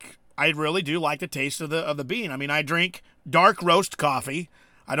really do like the taste of the bean. I mean, I drink dark roast coffee.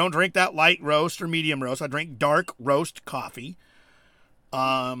 I don't drink that light roast or medium roast. I drink dark roast coffee.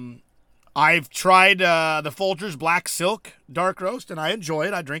 I've tried the Folgers Black Silk Dark Roast, and I enjoy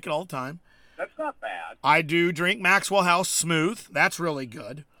it. I drink it all the time. That's not bad. I do drink Maxwell House Smooth. That's really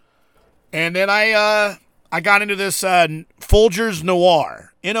good. And then I got into this Folgers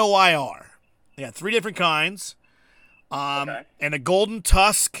Noir, Noir. Yeah, 3 different kinds. Okay. And the Golden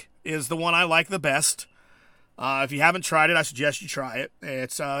Tusk is the one I like the best. If you haven't tried it, I suggest you try it.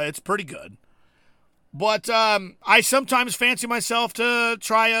 It's pretty good. But I sometimes fancy myself to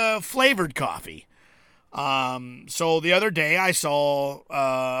try a flavored coffee. So the other day I saw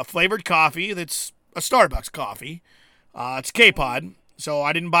a flavored coffee that's a Starbucks coffee. It's K-Pod. So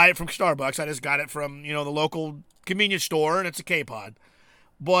I didn't buy it from Starbucks. I just got it from, the local convenience store, and it's a K-Pod.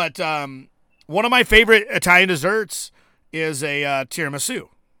 But one of my favorite Italian desserts is a tiramisu.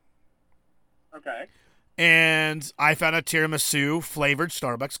 Okay. And I found a tiramisu flavored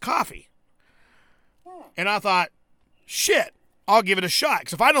Starbucks coffee. And I thought, shit, I'll give it a shot.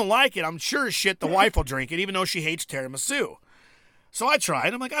 Because if I don't like it, I'm sure as shit the wife will drink it, even though she hates tiramisu. So I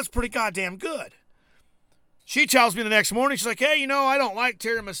tried. I'm like, that's pretty goddamn good. She tells me the next morning, she's like, hey, I don't like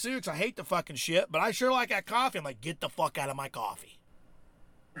tiramisu because I hate the fucking shit, but I sure like that coffee. I'm like, get the fuck out of my coffee.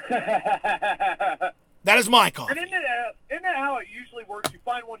 That is my coffee. And isn't that how it usually works? You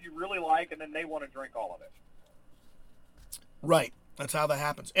find one you really like, and then they want to drink all of it. Right. That's how that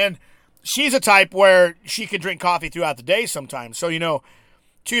happens. And she's a type where she can drink coffee throughout the day sometimes. So, 2-3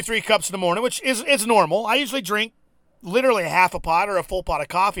 cups in the morning, which is normal. I usually drink literally a half a pot or a full pot of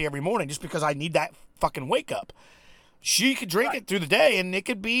coffee every morning just because I need that fucking wake up. She could drink it through the day, and it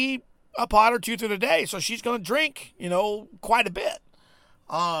could be a pot or two through the day. So she's going to drink, quite a bit.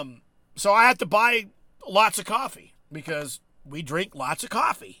 So I have to buy lots of coffee because we drink lots of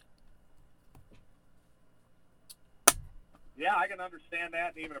coffee. Yeah, I can understand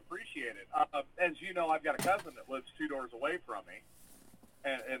that and even appreciate it. As you know, I've got a cousin that lives 2 doors away from me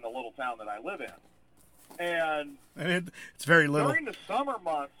in the little town that I live in. And it's very little. During the summer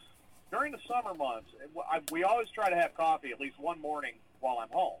months, we always try to have coffee at least one morning while I'm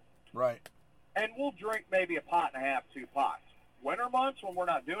home. Right. and we'll drink maybe a pot and a half, 2 pots. Winter months, when we're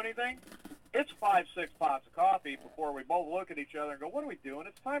not doing anything, it's 5, 6 pots of coffee before we both look at each other and go, what are we doing?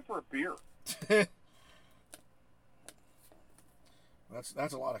 It's time for a beer.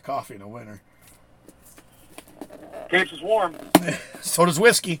 That's a lot of coffee in the winter. Keeps us warm. So does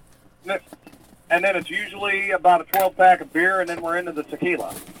whiskey. And then it's usually about a 12-pack of beer, and then we're into the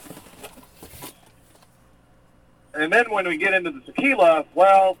tequila. And then when we get into the tequila,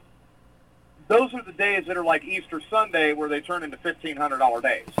 well, those are the days that are like Easter Sunday where they turn into $1,500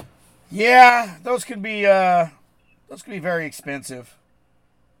 days. Yeah, those can be very expensive.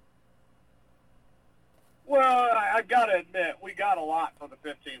 Well, I got to admit, we got a lot for the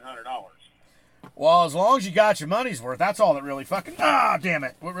 $1,500. Well, as long as you got your money's worth, that's all that really fucking... damn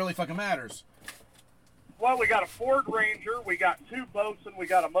it. What really fucking matters? Well, we got a Ford Ranger, we got 2 boats, and we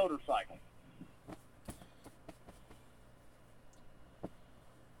got a motorcycle.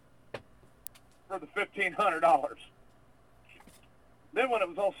 For the $1,500. Then when it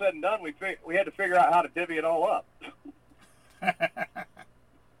was all said and done, we had to figure out how to divvy it all up.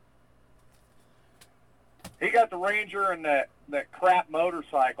 He got the Ranger and that crap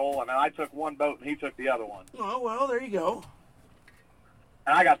motorcycle, and I took one boat and he took the other one. Oh, well, there you go.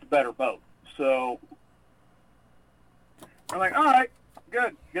 And I got the better boat. So I'm like, all right,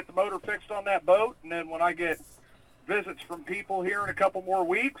 good. Get the motor fixed on that boat, and then when I get visits from people here in a couple more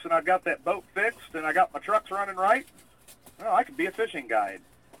weeks and I've got that boat fixed and I got my trucks running right, well, I could be a fishing guide.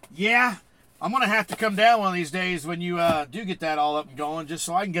 Yeah, I'm going to have to come down one of these days when you do get that all up and going, just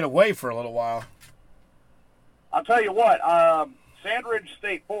so I can get away for a little while. I'll tell you what, Sandridge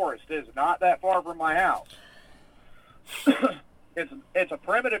State Forest is not that far from my house. It's a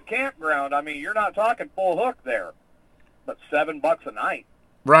primitive campground. I mean, you're not talking full hook there, but $7 a night.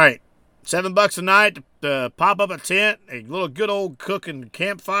 Right. $7 a night to pop up a tent, a little good old cooking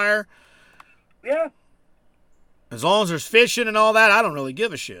campfire. Yeah. As long as there's fishing and all that, I don't really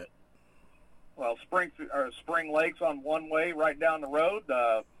give a shit. Well, Spring Lake's on one way right down the road.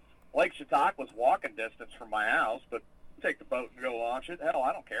 Lake Chautauqua was walking distance from my house, but take the boat and go launch it. Hell,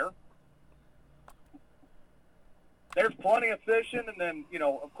 I don't care. There's plenty of fishing, and then,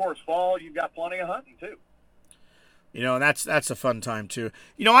 of course, fall, you've got plenty of hunting, too. That's a fun time, too.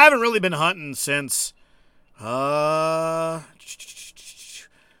 I haven't really been hunting since,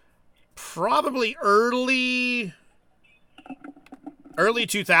 probably early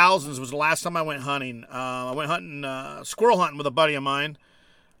 2000s was the last time I went hunting. I went hunting, squirrel hunting with a buddy of mine.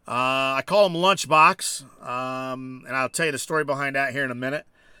 I call him Lunchbox, and I'll tell you the story behind that here in a minute.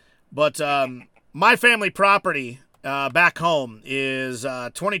 But my family property back home is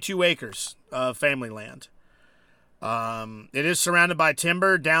 22 acres of family land. It is surrounded by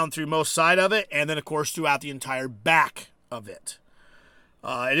timber down through most side of it, and then, of course, throughout the entire back of it.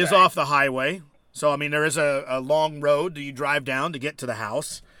 It is off the highway, so, there is a long road that you drive down to get to the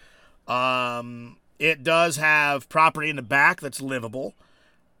house. It does have property in the back that's livable.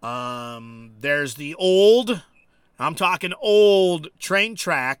 There's the I'm talking old train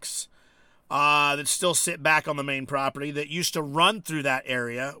tracks that still sit back on the main property that used to run through that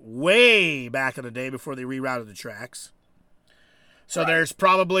area way back in the day before they rerouted the tracks. So there's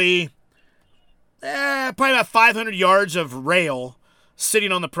probably about 500 yards of rail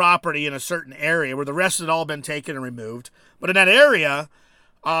sitting on the property in a certain area where the rest had all been taken and removed. But in that area,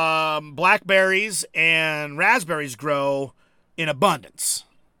 blackberries and raspberries grow in abundance.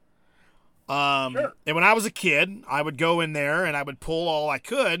 Sure. And when I was a kid, I would go in there and I would pull all I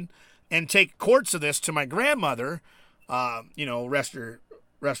could and take quarts of this to my grandmother, rest her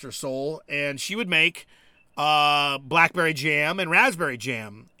soul, and she would make blackberry jam and raspberry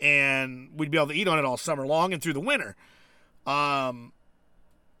jam, and we'd be able to eat on it all summer long and through the winter. I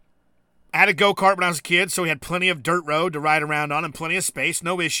had a go-kart when I was a kid, so we had plenty of dirt road to ride around on and plenty of space,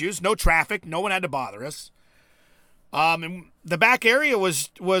 no issues, no traffic, no one had to bother us. And the back area was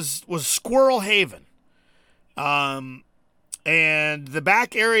squirrel haven. And the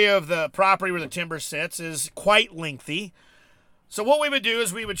back area of the property where the timber sits is quite lengthy. So what we would do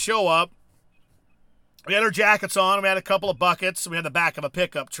is we would show up. We had our jackets on. We had a couple of buckets. We had the back of a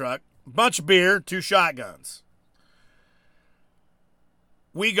pickup truck. A bunch of beer, 2 shotguns.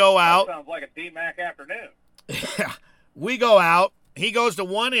 We go out. That sounds like a DMAC afternoon. Yeah. We go out. He goes to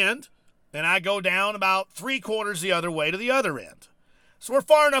one end, and I go down about 3/4 the other way to the other end. So we're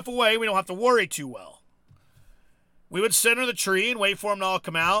far enough away we don't have to worry too well. We would center the tree and wait for them to all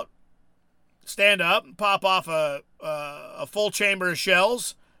come out, stand up, and pop off a full chamber of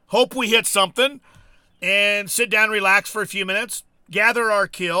shells, hope we hit something, and sit down and relax for a few minutes, gather our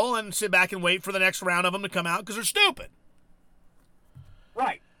kill, and sit back and wait for the next round of them to come out because they're stupid.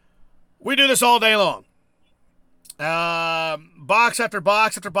 Right. We do this all day long. Box after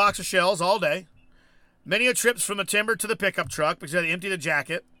box after box of shells all day. Many a trips from the timber to the pickup truck because they empty the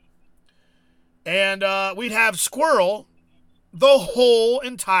jacket. And we'd have squirrel the whole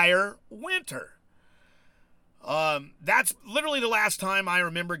entire winter. That's literally the last time I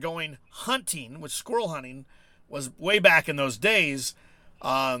remember going hunting, with squirrel hunting, was way back in those days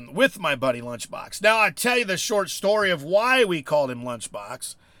with my buddy Lunchbox. Now, I tell you the short story of why we called him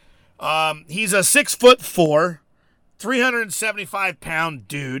Lunchbox. He's a 6'4", 375-pound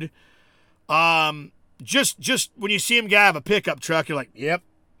dude. Just when you see him have a pickup truck, you're like, yep,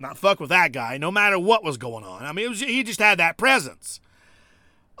 not fuck with that guy, no matter what was going on. I mean, he just had that presence.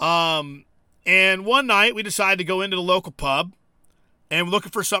 And one night we decided to go into the local pub and we're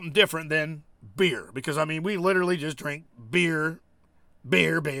looking for something different than beer. Because, I mean, we literally just drink beer. I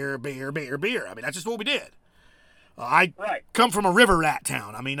mean, that's just what we did. I come from a river rat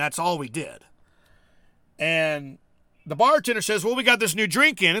town. I mean, that's all we did. And the bartender says, well, we got this new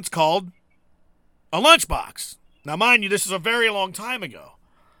drink in. It's called a Lunchbox. Now, mind you, this is a very long time ago.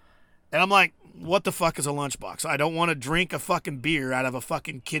 And I'm like, what the fuck is a Lunchbox? I don't want to drink a fucking beer out of a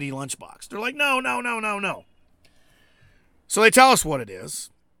fucking kiddie lunchbox. They're like, no. So they tell us what it is.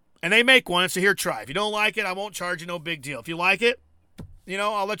 And they make one and say, here, try. If you don't like it, I won't charge you, no big deal. If you like it,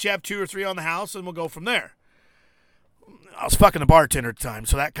 I'll let you have 2 or 3 on the house and we'll go from there. I was fucking the bartender at the time,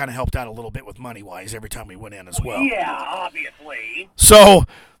 so that kind of helped out a little bit with money-wise every time we went in as well. Yeah, obviously. So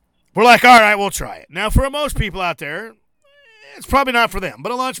we're like, all right, we'll try it. Now, for most people out there, it's probably not for them,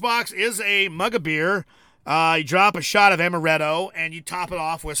 but a Lunchbox is a mug of beer. You drop a shot of amaretto, and you top it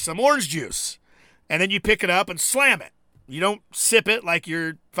off with some orange juice. And then you pick it up and slam it. You don't sip it like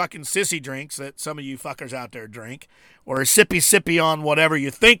your fucking sissy drinks that some of you fuckers out there drink, or a sippy on whatever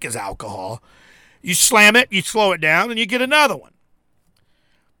you think is alcohol. You slam it, you slow it down, and you get another one.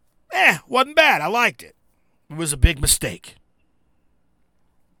 Wasn't bad. I liked it. It was a big mistake.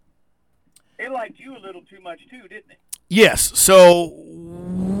 It liked you a little too much, too, didn't it? Yes, so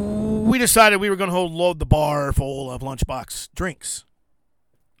we decided we were going to load the bar full of Lunchbox drinks.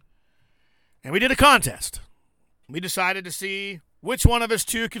 And we did a contest. We decided to see which one of us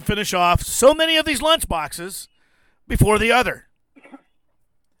two could finish off so many of these Lunchboxes before the other.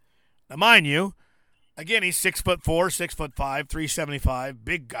 Now, mind you, again, he's 6'4", 6'5", 375,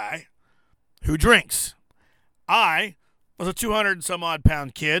 big guy who drinks. I was a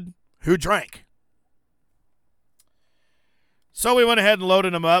 200-and-some-odd-pound kid who drank. So we went ahead and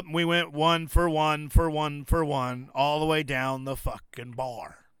loaded them up, and we went one for one, all the way down the fucking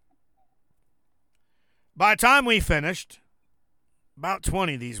bar. By the time we finished, about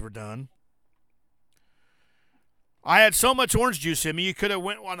 20 of these were done. I had so much orange juice in me, you could have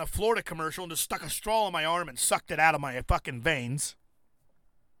went on a Florida commercial and just stuck a straw in my arm and sucked it out of my fucking veins.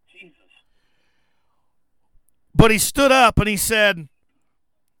 Jesus. But he stood up and he said,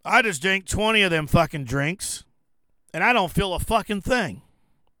 I just drank 20 of them fucking drinks, and I don't feel a fucking thing.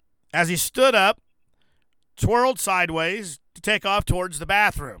 As he stood up, twirled sideways to take off towards the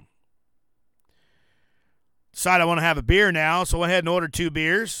bathroom. Decided I want to have a beer now, so I went ahead and ordered 2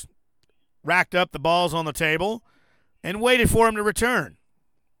 beers, racked up the balls on the table, and waited for him to return.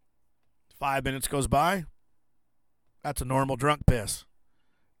 5 minutes goes by. That's a normal drunk piss.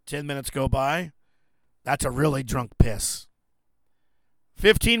 10 minutes go by. That's a really drunk piss.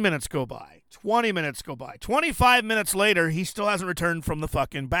 15 minutes go by. 20 minutes go by. 25 minutes later, he still hasn't returned from the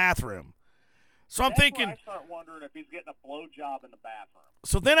fucking bathroom. So I'm thinking, I start wondering if he's getting a blowjob in the bathroom.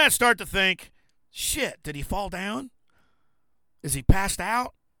 So then I start to think, shit, did he fall down? Is he passed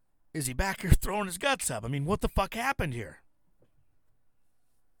out? Is he back here throwing his guts up? I mean, what the fuck happened here?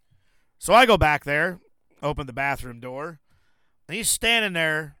 So I go back there, open the bathroom door, and he's standing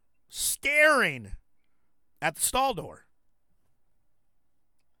there staring at the stall door.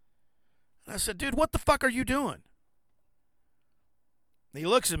 And I said, dude, what the fuck are you doing? And he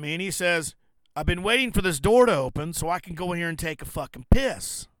looks at me and he says, I've been waiting for this door to open so I can go in here and take a fucking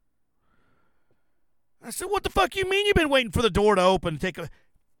piss. I said, what the fuck you mean you've been waiting for the door to open to take a...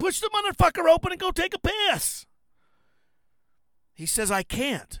 Push the motherfucker open and go take a piss. He says, I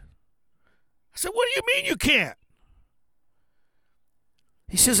can't. I said, what do you mean you can't?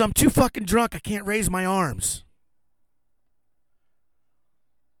 He says, I'm too fucking drunk. I can't raise my arms.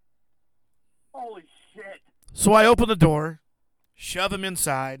 Holy shit. So I open the door, shove him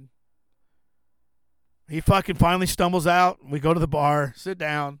inside. He fucking finally stumbles out. We go to the bar, sit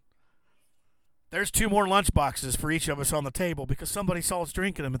down. There's 2 more lunch boxes for each of us on the table because somebody saw us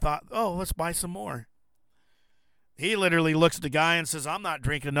drinking them and thought, oh, let's buy some more. He literally looks at the guy and says, I'm not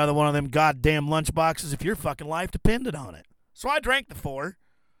drinking another one of them goddamn lunch boxes if your fucking life depended on it. So I drank the 4.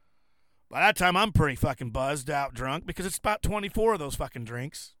 By that time, I'm pretty fucking buzzed out drunk because it's about 24 of those fucking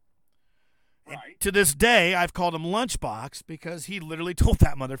drinks. And Right. to this day, I've called him Lunchbox because he literally told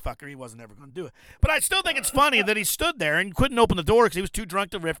that motherfucker he wasn't ever going to do it. But I still think it's funny that he stood there and couldn't open the door because he was too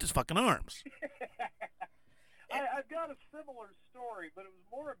drunk to lift his fucking arms. I've got a similar story, but it was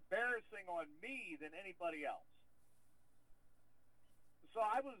more embarrassing on me than anybody else. So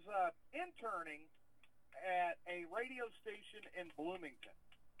I was interning at a radio station in Bloomington.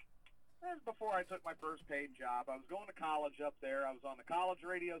 This is before I took my first paid job. I was going to college up there. I was on the college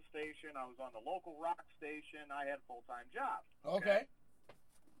radio station. I was on the local rock station. I had a full-time job. Okay.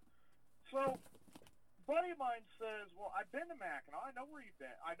 So, a buddy of mine says, well, I've been to Mackinac. I know where you've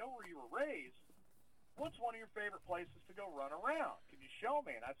been. I know where you were raised. What's one of your favorite places to go run around? Can you show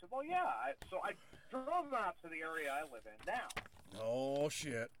me? And I said, well, yeah. So I drove out to the area I live in now. Oh,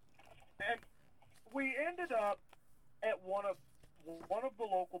 shit. And we ended up at one of the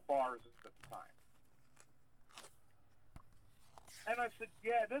local bars at the time. And I said,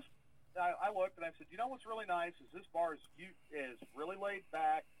 yeah, I looked and I said, you know what's really nice is this bar is really laid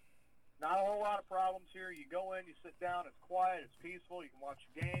back. Not a whole lot of problems here. You go in, you sit down, it's quiet, it's peaceful. You can watch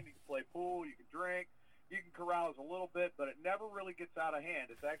a game, you can play pool, you can drink, you can carouse a little bit, but it never really gets out of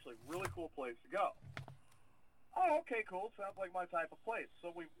hand. It's actually a really cool place to go. Oh, okay, cool. Sounds like my type of place.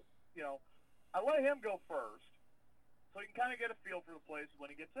 So I let him go first. So you can kind of get a feel for the place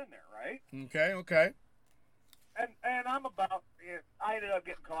when he gets in there, right? Okay. And I ended up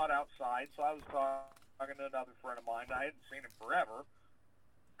getting caught outside, so I was talking to another friend of mine. I hadn't seen him forever.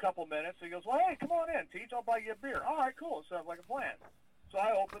 A couple minutes, he goes, well, hey, come on in, Teach, I'll buy you a beer. All right, cool. Sounds like a plan. So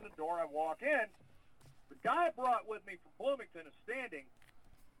I open the door, I walk in. The guy I brought with me from Bloomington is standing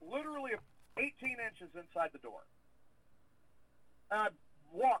literally 18 inches inside the door. And I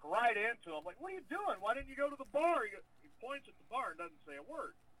walk right into him, like, what are you doing? Why didn't you go to the bar? He points at the bar and doesn't say a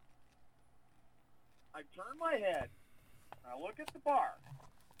word. I turn my head, and I look at the bar.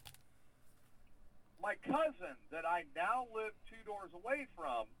 My cousin that I now live 2 doors away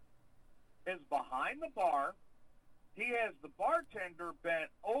from is behind the bar. He has the bartender bent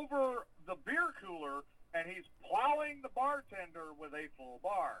over the beer cooler, and he's plowing the bartender with a full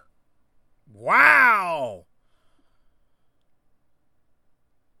bar. Wow.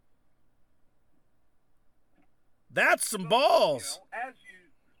 That's some balls.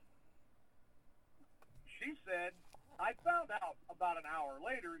 She said, I found out about an hour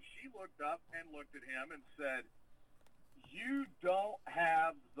later, she looked up and looked at him and said, you don't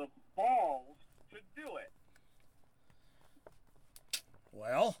have the balls to do it.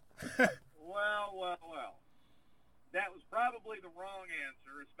 Well. Well. That was probably the wrong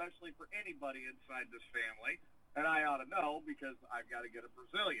answer, especially for anybody inside this family. And I ought to know because I've got to get a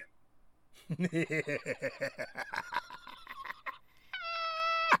Brazilian.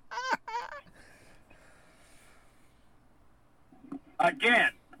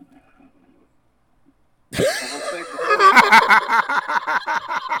 Again.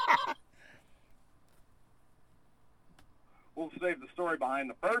 We'll save the story behind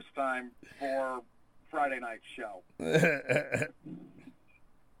the first time for Friday night's show.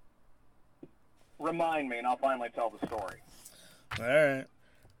 Remind me, and I'll finally tell the story. All right.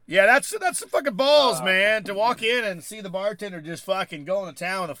 Yeah, that's the fucking balls, man. To walk in and see the bartender just fucking going to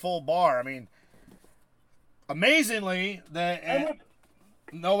town with a full bar. I mean, amazingly,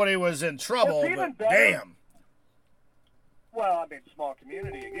 nobody was in trouble, but damn. Well, I mean, small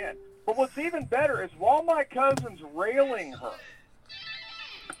community again. But what's even better is while my cousin's railing her,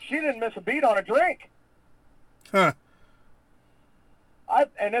 she didn't miss a beat on a drink. Huh.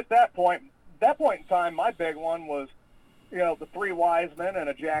 And at that point in time, my big one was, the 3 Wise Men and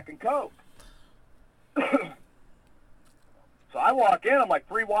a Jack and Coke. So I walk in, I'm like,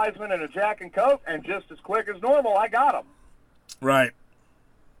 3 Wise Men and a Jack and Coke, and just as quick as normal, I got them. Right.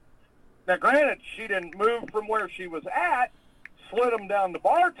 Now, granted, she didn't move from where she was at, slid them down the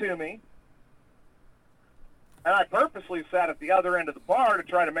bar to me, and I purposely sat at the other end of the bar to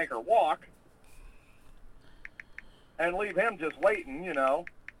try to make her walk and leave him just waiting,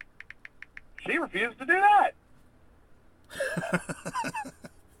 She refused to do that.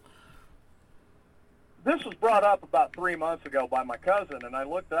 This was brought up about 3 months ago by my cousin, and I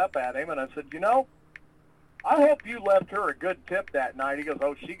looked up at him and I said, I hope you left her a good tip that night. He goes,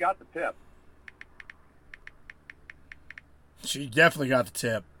 oh, she got the tip. She definitely got the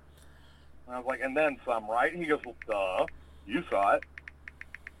tip. And I was like, and then some, right? He goes, well, duh. You saw it.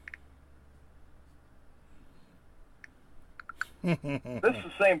 This is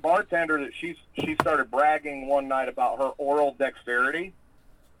the same bartender that she started bragging one night about her oral dexterity.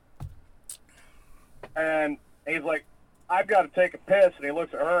 And he's like, I've got to take a piss, and he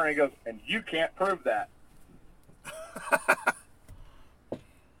looks at her and he goes, and you can't prove that.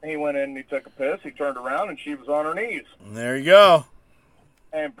 He went in and he took a piss, he turned around, and she was on her knees. There you go.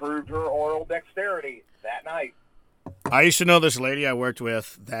 And proved her oral dexterity that night. I used to know this lady I worked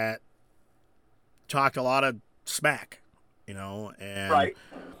with that talked a lot of smack, you know, and Right.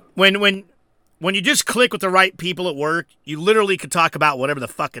 when you just click with the right people at work, you literally can talk about whatever the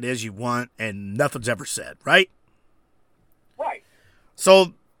fuck it is you want and nothing's ever said, right? Right.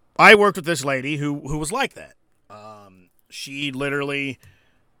 So I worked with this lady who was like that. She literally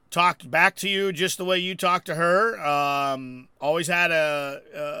talked back to you just the way you talked to her. Always had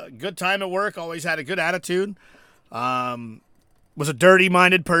a good time at work. Always had a good attitude. Was a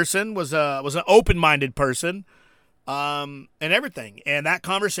dirty-minded person. Was an open-minded person. And everything. And that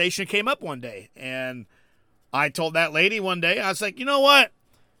conversation came up one day. And I told that lady one day, I was like, you know what?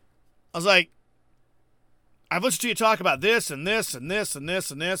 I was like, I've listened to you talk about this and this and this and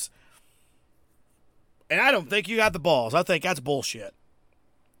this and this. And I don't think you got the balls. I think that's bullshit.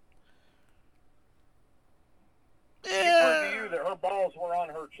 She proved to you that her balls were on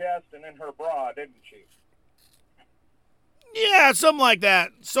her chest and in her bra, didn't she? Yeah, something like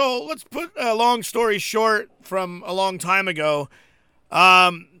that. So let's put a long story short from a long time ago.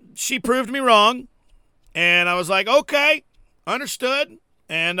 She proved me wrong. And I was like, okay, understood.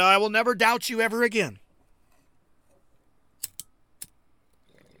 And I will never doubt you ever again.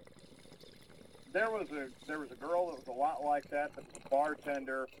 There was a girl that was a lot like that was a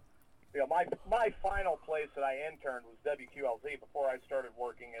bartender. You know, my final place that I interned was WQLZ before I started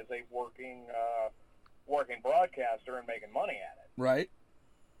working as a working broadcaster and making money at it. Right.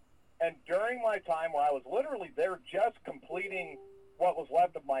 And during my time where I was literally there just completing what was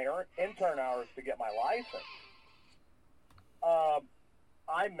left of my intern hours to get my license,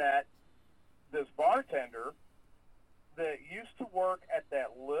 I met this bartender that used to work at that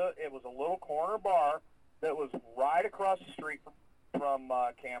it was a little corner bar that was right across the street from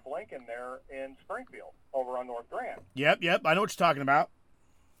Camp Lincoln there in Springfield over on North Grand. Yep. I know what you're talking about.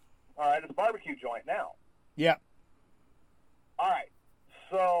 All right, it's a barbecue joint now. Yep. All right,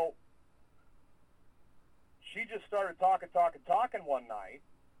 so she just started talking one night,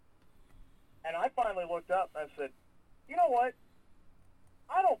 and I finally looked up and I said, you know what?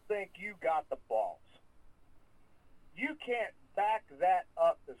 I don't think you got the balls. You can't back that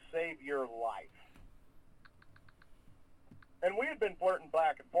up to save your life. And we had been flirting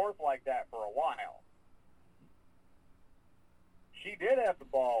back and forth like that for a while. She did have the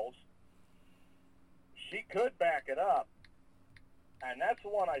balls. She could back it up. And that's the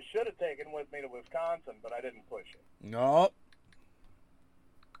one I should have taken with me to Wisconsin, but I didn't push it. Nope.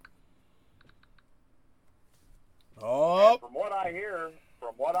 Oh. From what I hear,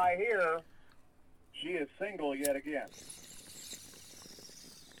 she is single yet again.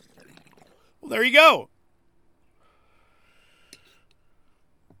 Well, there you go.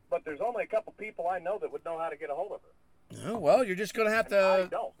 But there's only a couple people I know that would know how to get a hold of her. Oh, well, you're just going to have And I to...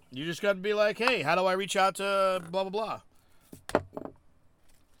 don't. You just got to be like, hey, how do I reach out to blah, blah, blah?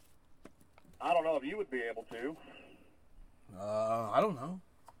 I don't know if you would be able to. I don't know.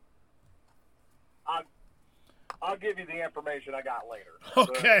 I'll give you the information I got later.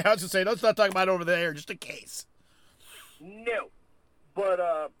 Okay, I was going to say, let's not talk about it over there, just in case. No. But,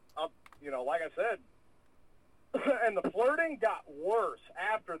 like I said, and the flirting got worse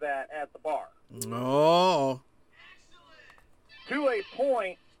after that at the bar. Oh. To a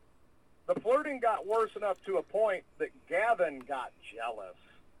point, the flirting got worse enough to a point that Gavin got jealous.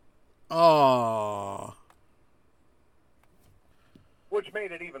 Oh. Which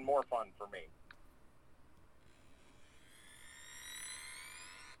made it even more fun for me.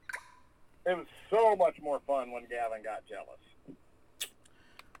 It was so much more fun when Gavin got jealous.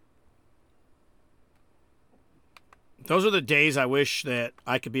 Those are the days I wish that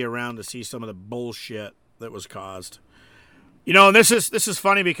I could be around to see some of the bullshit that was caused. You know, and this is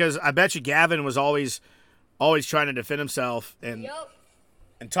funny because I bet you Gavin was always trying to defend himself and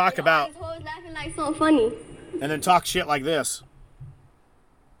talk about Always laughing like something funny. and then talk shit like this.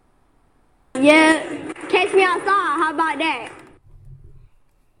 Yeah, catch me outside. How about that?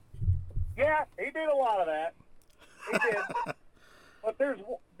 Yeah, he did a lot of that. He did. But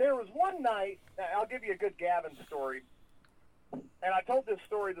there was one night, I'll give you a good Gavin story, and I told this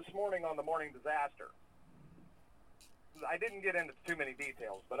story this morning on the Morning Disaster. I didn't get into too many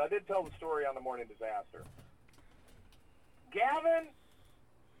details, but I did tell the story on the Morning Disaster. Gavin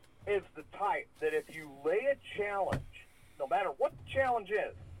is the type that if you lay a challenge, no matter what the challenge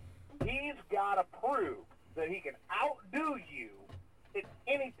is, he's got to prove that he can outdo you it's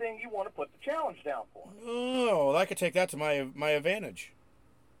anything you want to put the challenge down for. Oh, I could take that to my advantage.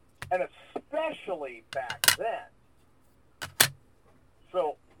 And especially back then.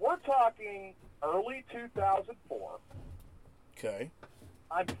 So we're talking early 2004. Okay.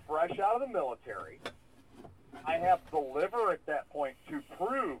 I'm fresh out of the military. I have the liver at that point to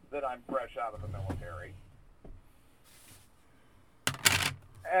prove that I'm fresh out of the military.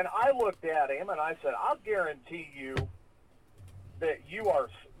 And I looked at him and I said, I'll guarantee you that you are...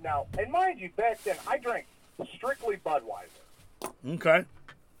 Now, and mind you, back then, I drank strictly Budweiser. Okay.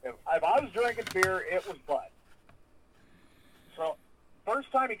 If I was drinking beer, it was Bud. So,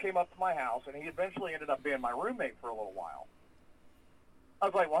 first time he came up to my house, and he eventually ended up being my roommate for a little while, I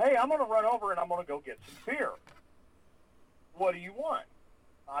was like, well, hey, I'm going to run over and I'm going to go get some beer. What do you want?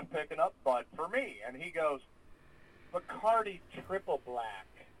 I'm picking up Bud for me. And he goes, Bacardi Triple Black.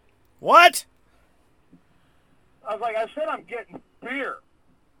 What? I was like, I said I'm getting beer.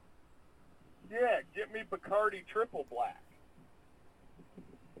 Yeah, get me Bacardi Triple Black.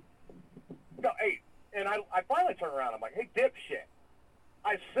 No, hey, and I finally turned around. I'm like, hey, dipshit.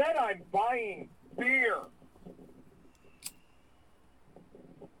 I said I'm buying beer.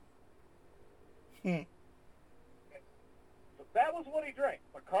 So that was what he drank.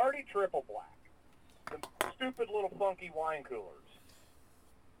 Bacardi Triple Black. Some stupid little funky wine coolers.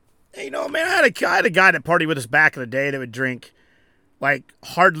 Hey, you know, man, I had a guy that partied with us back in the day that would drink, like,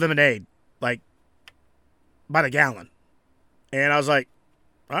 hard lemonade, like, by the gallon. And I was like,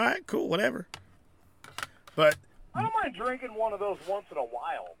 all right, cool, whatever. But I don't mind drinking one of those once in a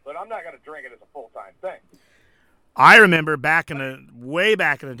while, but I'm not going to drink it as a full-time thing. I remember way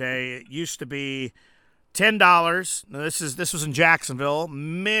back in the day, it used to be $10. Now, this was in Jacksonville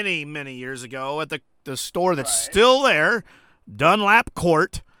many, many years ago at the store that's still there, Dunlap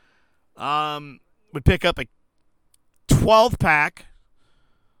Court. Would pick up a 12-pack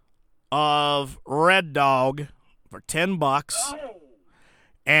of Red Dog for $10,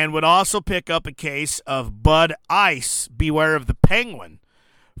 and would also pick up a case of Bud Ice, Beware of the Penguin,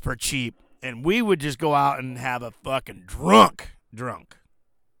 for cheap. And we would just go out and have a fucking drunk. So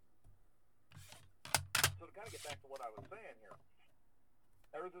to kind of get back to what I was saying here,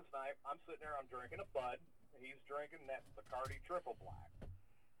 there was this night, I'm sitting there, I'm drinking a Bud, he's drinking that Bacardi Triple Black.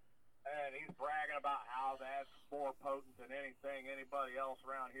 And he's bragging about how that's more potent than anything anybody else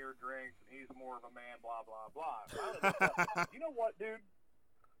around here drinks, and he's more of a man, blah, blah, blah. You know what, dude?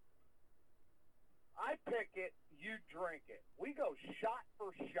 I pick it, you drink it. We go shot for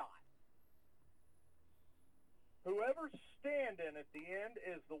shot. Whoever's standing at the end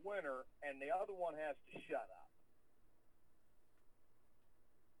is the winner, and the other one has to shut up.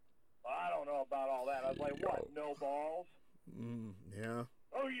 Well, I don't know about all that. I was like, what, no balls? Yeah.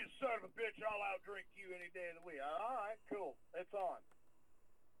 Oh, you son of a bitch, I'll outdrink you any day of the week. All right, cool. It's on.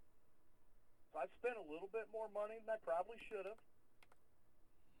 So I spent a little bit more money than I probably should have.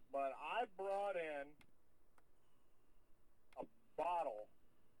 But I brought in a bottle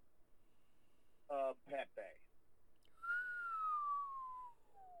of Pepe.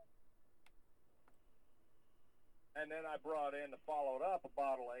 And then I brought in, to follow it up, a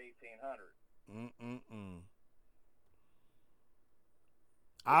bottle of 1800.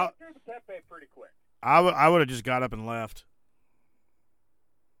 I got through the Pepe pretty quick. I would have just got up and left.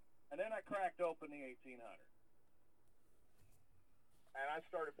 And then I cracked open the 1800. And I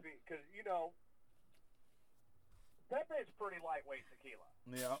started, because, you know, Pepe's pretty lightweight tequila.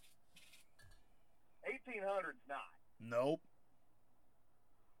 Yeah. 1800's not. Nope.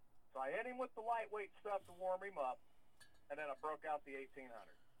 So I hit him with the lightweight stuff to warm him up, and then I broke out the 1800.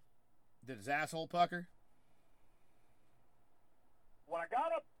 Did his asshole pucker? When I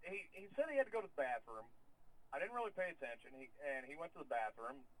got up, he said he had to go to the bathroom. I didn't really pay attention, and he went to the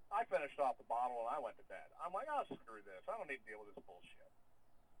bathroom. I finished off the bottle, and I went to bed. I'm like, oh, screw this. I don't need to deal with this bullshit.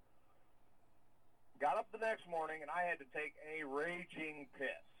 Got up the next morning, and I had to take a raging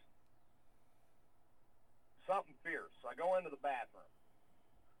piss. Something fierce. So I go into the bathroom.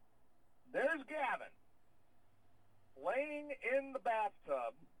 There's Gavin laying in the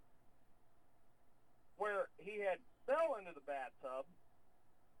bathtub where he had fell into the bathtub,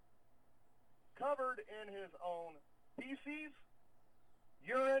 covered in his own feces,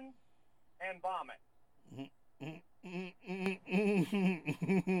 urine, and vomit.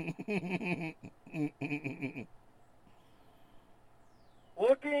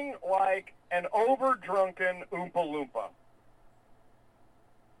 Looking like an over-drunken Oompa Loompa.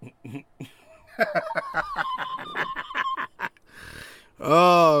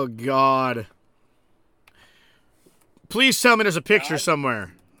 Oh, God. Please tell me there's a picture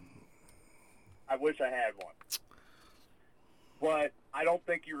somewhere. I wish I had one. But I don't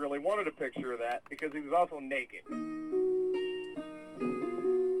think you really wanted a picture of that because he was also naked.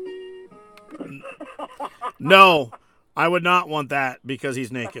 No, I would not want that because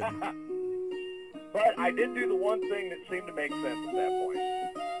he's naked. But I did do the one thing that seemed to make sense at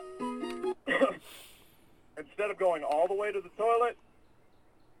that point. Instead of going all the way to the toilet,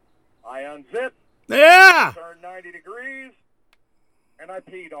 I unzipped, Yeah! turned 90 degrees, and I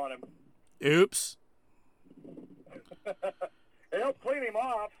peed on him. Oops. It helped clean him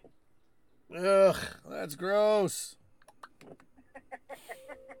off. Ugh, that's gross.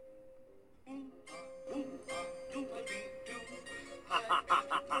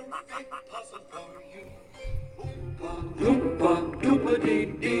 Oompa doopa dee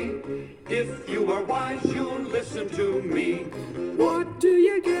dee. If you are wise, you'll listen to me. What do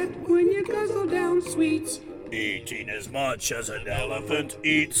you get when you guzzle down sweets? Eating as much as an elephant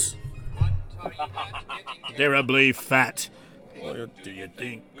eats. Terribly fat. What do you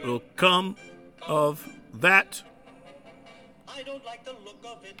think will come of that? I don't like the look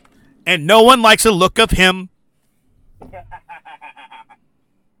of it. And no one likes the look of him.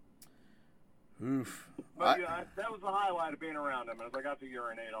 Oof. But yeah, that was the highlight of being around him, as I got to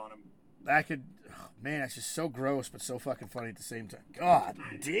urinate on him. That could, oh, man, that's just so gross, but so fucking funny at the same time. God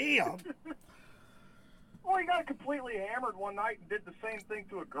damn. Well, he got completely hammered one night and did the same thing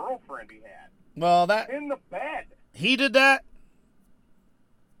to a girlfriend he had. Well, that, In the bed. he did that?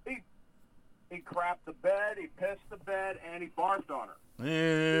 He crapped the bed, he pissed the bed, and he barfed on her.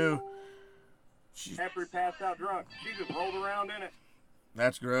 Ew. After he passed out drunk, she just rolled around in it.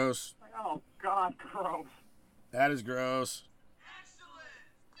 That's gross. Like, oh, God, gross. That is gross.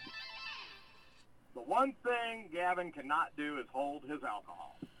 The one thing Gavin cannot do is hold his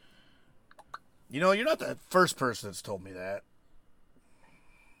alcohol. You know, you're not the first person that's told me that.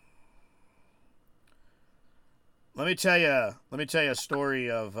 Let me tell you a story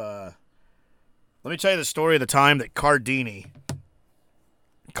of, let me tell you the story of the time that Cardini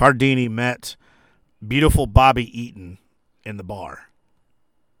met beautiful Bobby Eaton in the bar.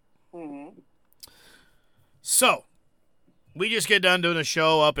 Mm-hmm. So, we just get done doing a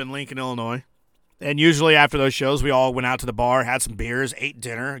show up in Lincoln, Illinois. And usually after those shows, we all went out to the bar, had some beers, ate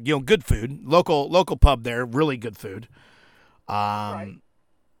dinner. You know, good food. Local pub there, really good food. Right.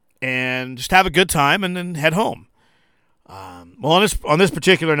 And just have a good time and then head home. Well, on this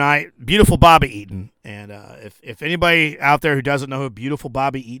particular night, beautiful Bobby Eaton. And if anybody out there who doesn't know who beautiful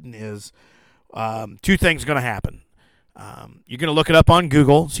Bobby Eaton is, two things are going to happen. You're going to look it up on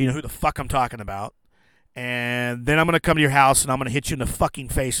Google so you know who the fuck I'm talking about. And then I'm going to come to your house and I'm going to hit you in the fucking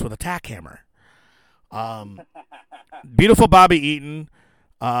face with a tack hammer. Beautiful Bobby Eaton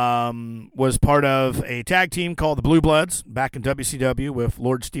was part of a tag team called the Blue Bloods back in WCW with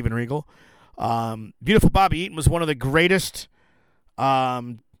Lord Steven Regal. Beautiful Bobby Eaton was one of the greatest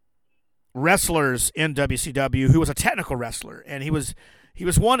wrestlers in WCW who was a technical wrestler, and he was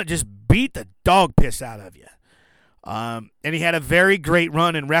one that just beat the dog piss out of you. And he had a very great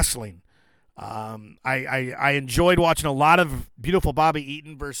run in wrestling. I enjoyed watching a lot of beautiful Bobby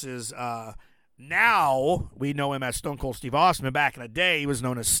Eaton versus now we know him as Stone Cold Steve Austin. But back in the day, he was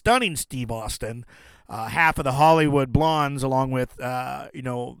known as Stunning Steve Austin, half of the Hollywood Blondes, along with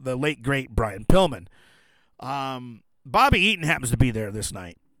the late great Brian Pillman. Bobby Eaton happens to be there this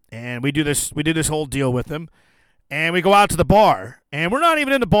night, and we do this whole deal with him, and we go out to the bar, and we're not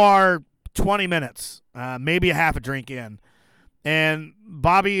even in the bar 20 minutes, maybe a half a drink in, and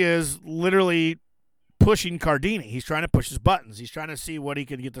Bobby is literally pushing Cardini. He's trying to push his buttons. He's trying to see what he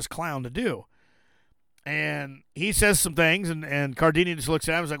can get this clown to do. And he says some things, and Cardini just looks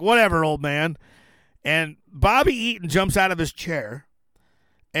at him and is like, whatever, old man. And Bobby Eaton jumps out of his chair,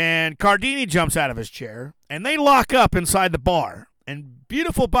 and Cardini jumps out of his chair, and they lock up inside the bar. And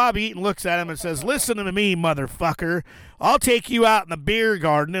beautiful Bobby Eaton looks at him and says, listen to me, motherfucker. I'll take you out in the beer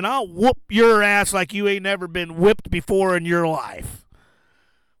garden, and I'll whoop your ass like you ain't never been whipped before in your life.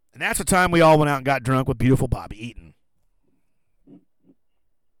 And that's the time we all went out and got drunk with beautiful Bobby Eaton.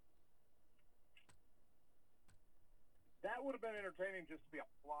 That would have been entertaining just to be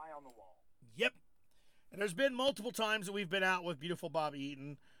a fly on the wall. Yep. And there's been multiple times that we've been out with beautiful Bobby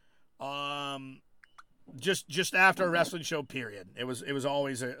Eaton. Just after a wrestling show, period. It was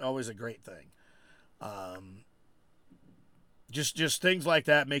always a great thing. Just things like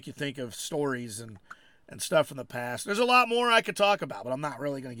that make you think of stories and stuff from the past. There's a lot more I could talk about, but I'm not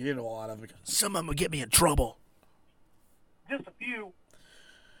really going to get into a lot of them because some of them would get me in trouble. Just a few.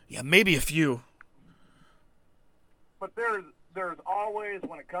 Yeah, maybe a few. But there's always,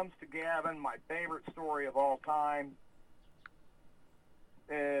 when it comes to Gavin, my favorite story of all time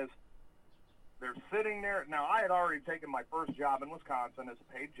is there's they're sitting there. Now, I had already taken my first job in Wisconsin as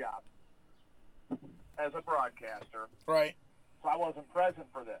a paid job as a broadcaster. Right. So I wasn't present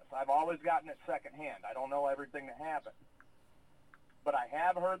for this. I've always gotten it secondhand. I don't know everything that happened. But I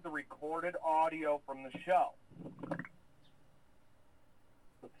have heard the recorded audio from the show.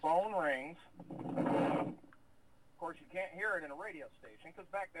 The phone rings. Of course, you can't hear it in a radio station because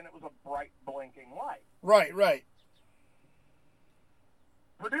back then it was a bright blinking light. Right, right.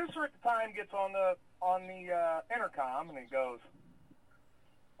 Producer at the time gets on the intercom and he goes,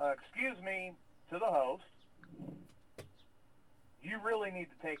 "Excuse me," to the host. "You really need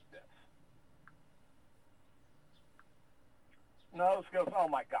to take this." And the host goes, "Oh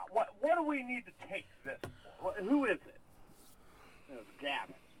my God, what do we need to take this for? Who is it?" And it was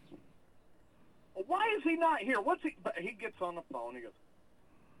Gavin. "Well, why is he not here? What's he?" But he gets on the phone. He goes,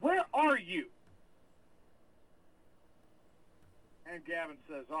 "Where are you?" And Gavin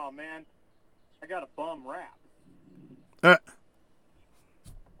says, "Oh man, I got a bum rap."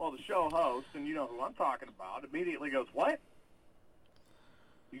 Well, the show host, and you know who I'm talking about, immediately goes, "What?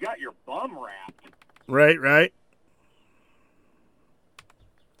 You got your bum wrapped?" Right, right.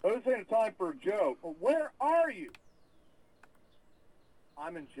 "I was saying time for a joke." "Well, where are you?"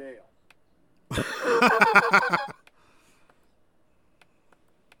 "I'm in jail."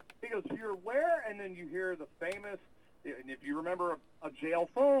 He goes, "You're where?" And then you hear the famous, and if you remember a jail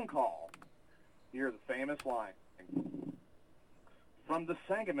phone call, you hear the famous line, "From the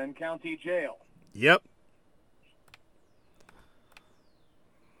Sangamon County Jail." Yep.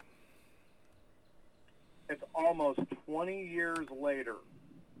 It's almost 20 years later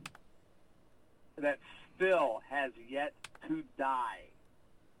that still has yet to die.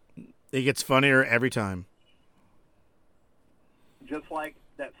 It gets funnier every time. Just like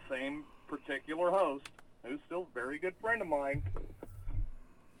that same particular host, who's still a very good friend of mine,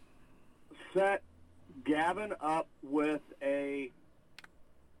 set Gavin up with a,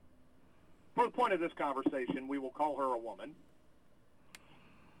 for the point of this conversation, we will call her a woman,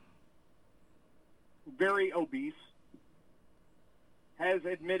 very obese, has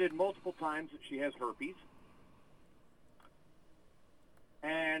admitted multiple times that she has herpes,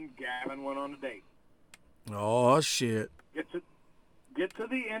 and Gavin went on a date. Oh, shit. Get to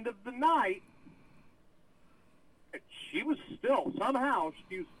the end of the night, she was still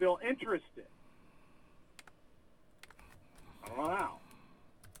interested. I don't know how.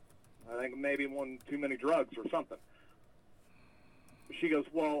 I think maybe one too many drugs or something. She goes,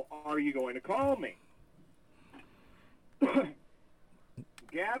 "Well, are you going to call me?"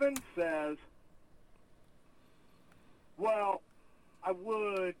 Gavin says, "Well, I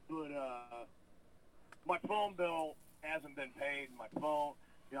would, but my phone bill hasn't been paid. My phone,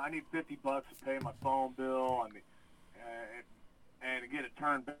 I need $50 to pay my phone bill. I mean, and to get it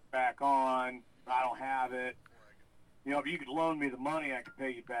turned back on, I don't have it. If you could loan me the money, I could pay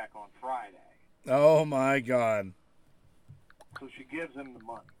you back on Friday." Oh, my God. So she gives him the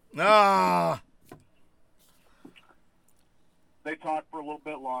money. Ah! They talk for a little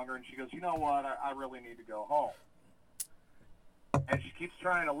bit longer, and she goes, "You know what? I really need to go home." And she keeps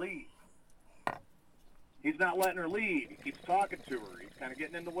trying to leave. He's not letting her leave. He keeps talking to her. He's kind of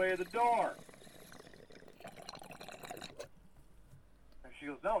getting in the way of the door. And she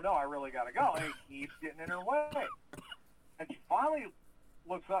goes, no, I really got to go. And he keeps getting in her way. And she finally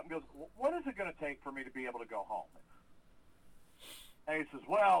looks up and goes, "What is it going to take for me to be able to go home?" And he says,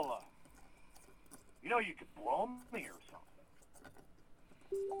 "Well, you could blow me or something."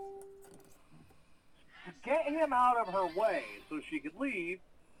 To get him out of her way so she could leave,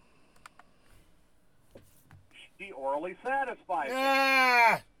 she orally satisfies him.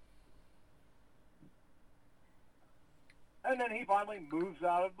 Yeah! And then he finally moves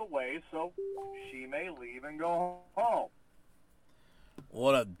out of the way so she may leave and go home.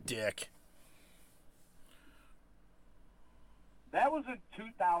 What a dick. That was in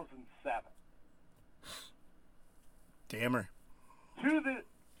 2007. Damn her. To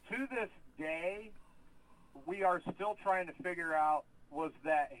this day, we are still trying to figure out, was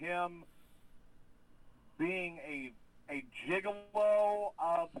that him being a gigolo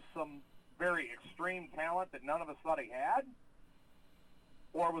of some very extreme talent that none of us thought he had?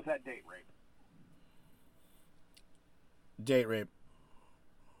 Or was that date rape? Date rape.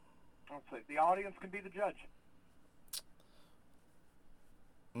 Let's see. The audience can be the judge.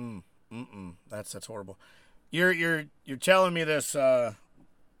 That's horrible. You're telling me this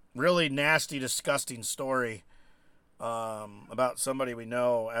really nasty, disgusting story about somebody we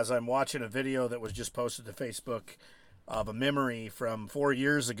know as I'm watching a video that was just posted to Facebook of a memory from 4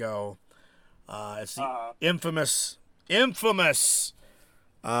 years ago. It's the infamous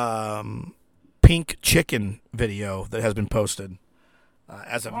pink chicken video that has been posted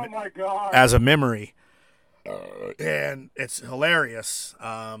as Oh my God. a memory. And it's hilarious.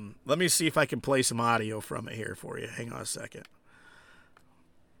 Let me see if I can play some audio from it here for you. Hang on a second.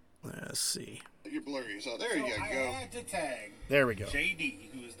 Let's see. You're blurry, so there you go. I had to tag There we go.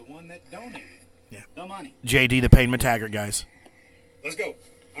 JD, who is the one that donated the money. JD, the Payment Taggart, guys. Let's go.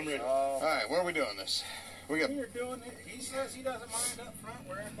 I'm ready. All right, where are we doing this? We got. We're doing it. He says he doesn't mind up front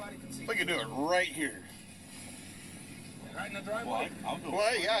where everybody can see. We can do it right here. Right in the driveway.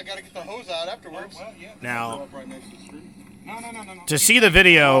 Well, yeah, I got to get the hose out afterwards. Well, yeah. Now, Right next to the street. No. to see the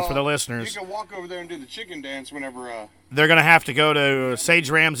video for the listeners, You can walk over there and do the chicken dance whenever. they're going to have to go to Sage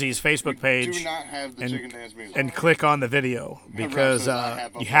Ramsey's Facebook Do page not have the chicken dance music. and click on the video because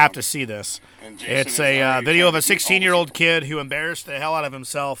you have to see this. And Jason It's is a already video of a trying to do 16-year-old kid who embarrassed the hell out of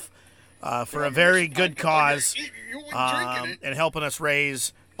himself for a very good cause You weren't drinking it. and helping us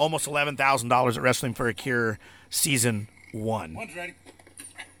raise almost $11,000 at Wrestling for a Cure Season 1. One's ready.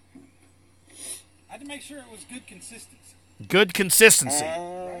 I had to make sure it was good consistency. Good consistency. Okay.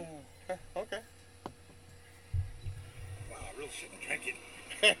 Wow, I really shouldn't drink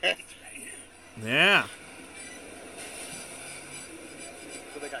it. Yeah.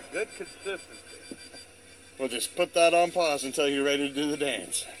 So they got good consistency. We'll just put that on pause until you're ready to do the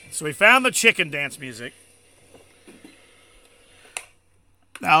dance. So we found the chicken dance music.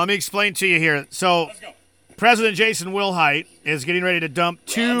 Now let me explain to you here. So Let's go. President Jason Wilhite is getting ready to dump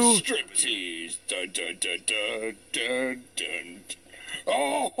two Striptease. Dun, dun, dun, dun, dun, dun.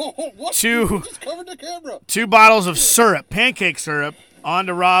 Oh, what? Two- You just covered the camera. 2 bottles of syrup, pancake syrup,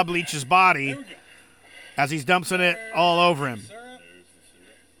 onto Rob Leach's body as he's dumping it all over him.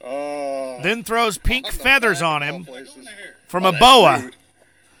 Then throws pink feathers on him from a boa,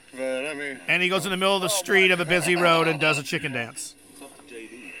 But I mean, and he goes in the middle of the street of a busy road and does a chicken dance.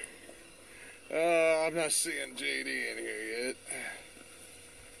 I'm not seeing JD in here yet.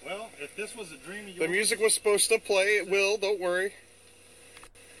 Well, if this was a dream of The yours, music was supposed to play. It will. Don't worry.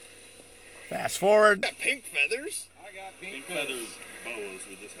 Fast forward. Got pink feathers. I got pink feathers. Boas,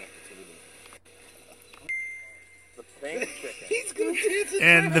 we just have to The pink chicken. He's gonna dance it.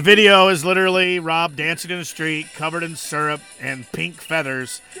 And the video is literally Rob dancing in the street, covered in syrup and pink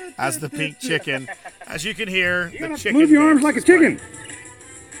feathers as the pink chicken. As you can hear, the chicken. Move your arms dance like a is playing. chicken.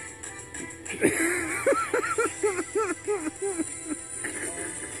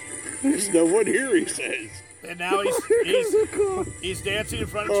 There's no one here, he says. And now he's dancing in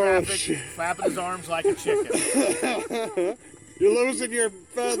front of traffic, shit. flapping his arms like a chicken. You're losing your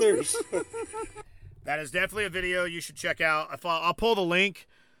feathers. That is definitely a video you should check out. I'll pull the link,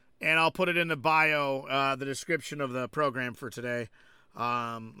 and I'll put it in the bio, the description of the program for today.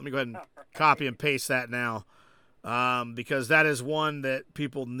 Let me go ahead and copy and paste that now, because that is one that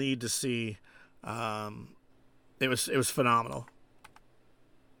people need to see. It was phenomenal.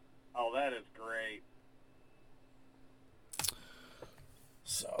 Oh, that is great.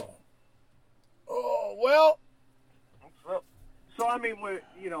 So, oh well. So I mean,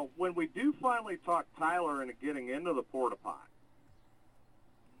 when we do finally talk Tyler into getting into the porta potty,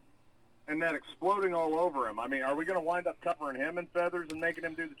 and that exploding all over him, I mean, are we going to wind up covering him in feathers and making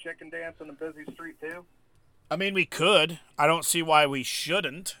him do the chicken dance in a busy street too? I mean, we could. I don't see why we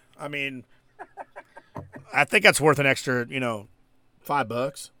shouldn't. I mean, I think that's worth an extra,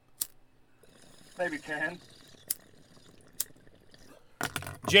 $5. Maybe 10.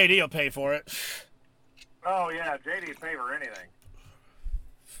 JD will pay for it. Oh yeah, JD'd pay for anything.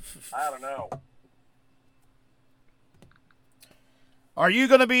 I don't know. Are you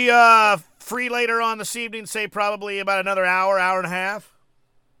going to be free later on this evening, say probably about another hour and a half?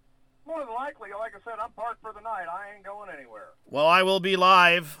 More than likely, like I said, I'm parked for the night. I ain't going anywhere. Well, I will be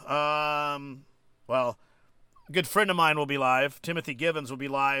live. A good friend of mine will be live. Timothy Givens will be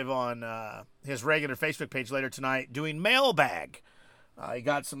live on his regular Facebook page later tonight doing mailbag. He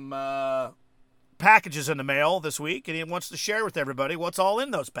got some packages in the mail this week, and he wants to share with everybody what's all in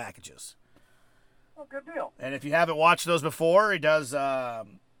those packages. Oh, good deal. And if you haven't watched those before, he does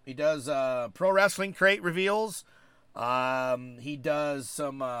pro wrestling crate reveals. He does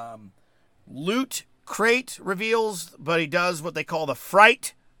some loot crate reveals, but he does what they call the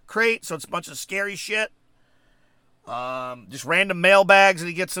fright crate, so it's a bunch of scary shit. Just random mail bags that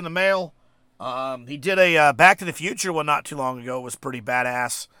he gets in the mail. He did a Back to the Future one not too long ago. It was pretty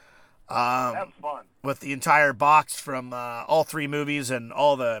badass. That's fun. With the entire box from all 3 movies and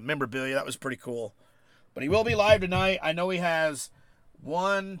all the memorabilia. That was pretty cool. But he will be live tonight. I know he has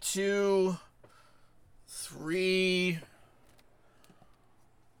 1, 2, 3,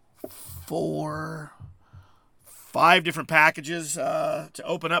 4, 5 different packages to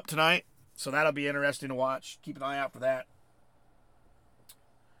open up tonight. So that'll be interesting to watch. Keep an eye out for that.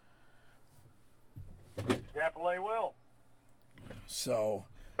 Definitely will. So,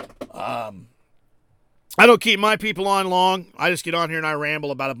 I don't keep my people on long. I just get on here and I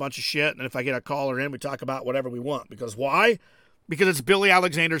ramble about a bunch of shit. And if I get a caller in, we talk about whatever we want. Because why? Because it's Billy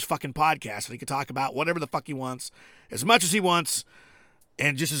Alexander's fucking podcast. And he can talk about whatever the fuck he wants, as much as he wants,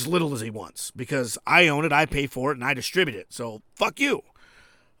 and just as little as he wants. Because I own it, I pay for it, and I distribute it. So, fuck you.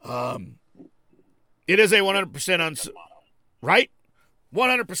 It is a 100% right?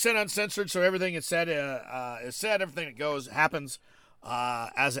 100% uncensored, so everything is said, everything that goes happens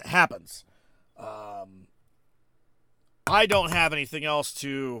as it happens. I don't have anything else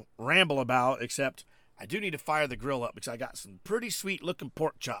to ramble about, except I do need to fire the grill up because I got some pretty sweet-looking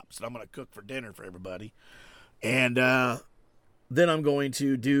pork chops that I'm going to cook for dinner for everybody. And then I'm going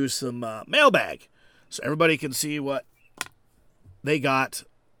to do some mailbag so everybody can see what they got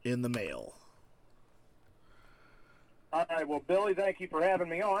in the mail. All right, well, Billy, thank you for having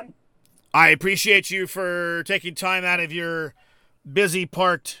me on. I appreciate you for taking time out of your busy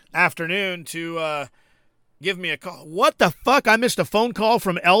parked afternoon to give me a call. What the fuck? I missed a phone call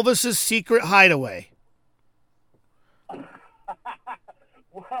from Elvis's secret hideaway.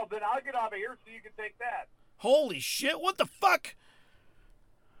 Well, then I'll get out of here so you can take that. Holy shit, what the fuck?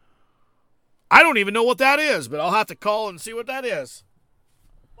 I don't even know what that is, but I'll have to call and see what that is.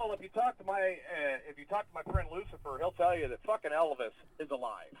 Well, if you talk to my friend Lucifer, he'll tell you that fucking Elvis is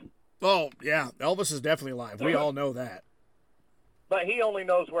alive. Oh, yeah, Elvis is definitely alive. We all know that. But he only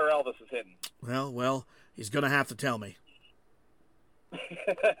knows where Elvis is hidden. Well, he's going to have to tell me.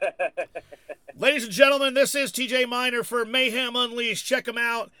 Ladies and gentlemen, this is TJ Miner for Mayhem Unleashed. Check him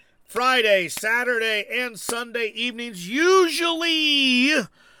out Friday, Saturday, and Sunday evenings, usually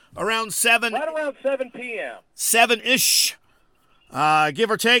around 7. Right around 7 p.m. 7-ish, give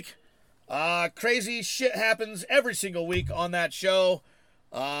or take. Crazy shit happens every single week on that show.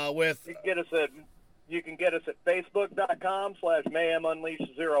 You can get us at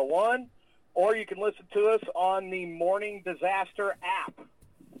facebook.com/mayhemunleashed01, or you can listen to us on the Morning Disaster app.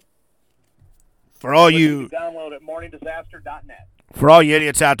 For all you download at morningdisaster.net. For all you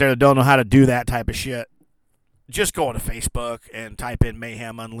idiots out there that don't know how to do that type of shit, just go to Facebook and type in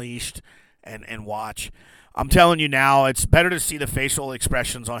Mayhem Unleashed and watch. I'm telling you now, it's better to see the facial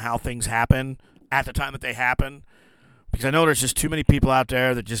expressions on how things happen at the time that they happen, because I know there's just too many people out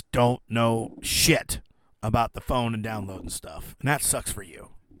there that just don't know shit about the phone and downloading stuff, and that sucks for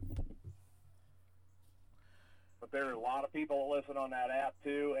you. But there are a lot of people that listen on that app,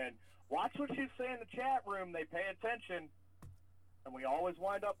 too, and watch what you say in the chat room. They pay attention, and we always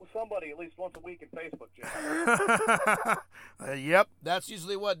wind up with somebody at least once a week in Facebook chat. Yep, that's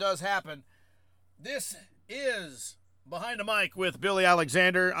usually what does happen. This is Behind the Mic with Billy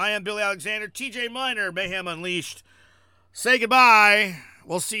Alexander. I am Billy Alexander, TJ Miner, Mayhem Unleashed. Say goodbye.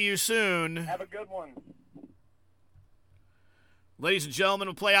 We'll see you soon. Have a good one. Ladies and gentlemen,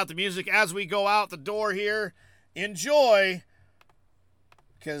 we'll play out the music as we go out the door here. Enjoy.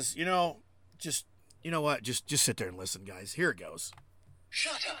 Because, just sit there and listen, guys. Here it goes.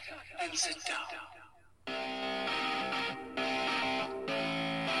 Shut up and sit down.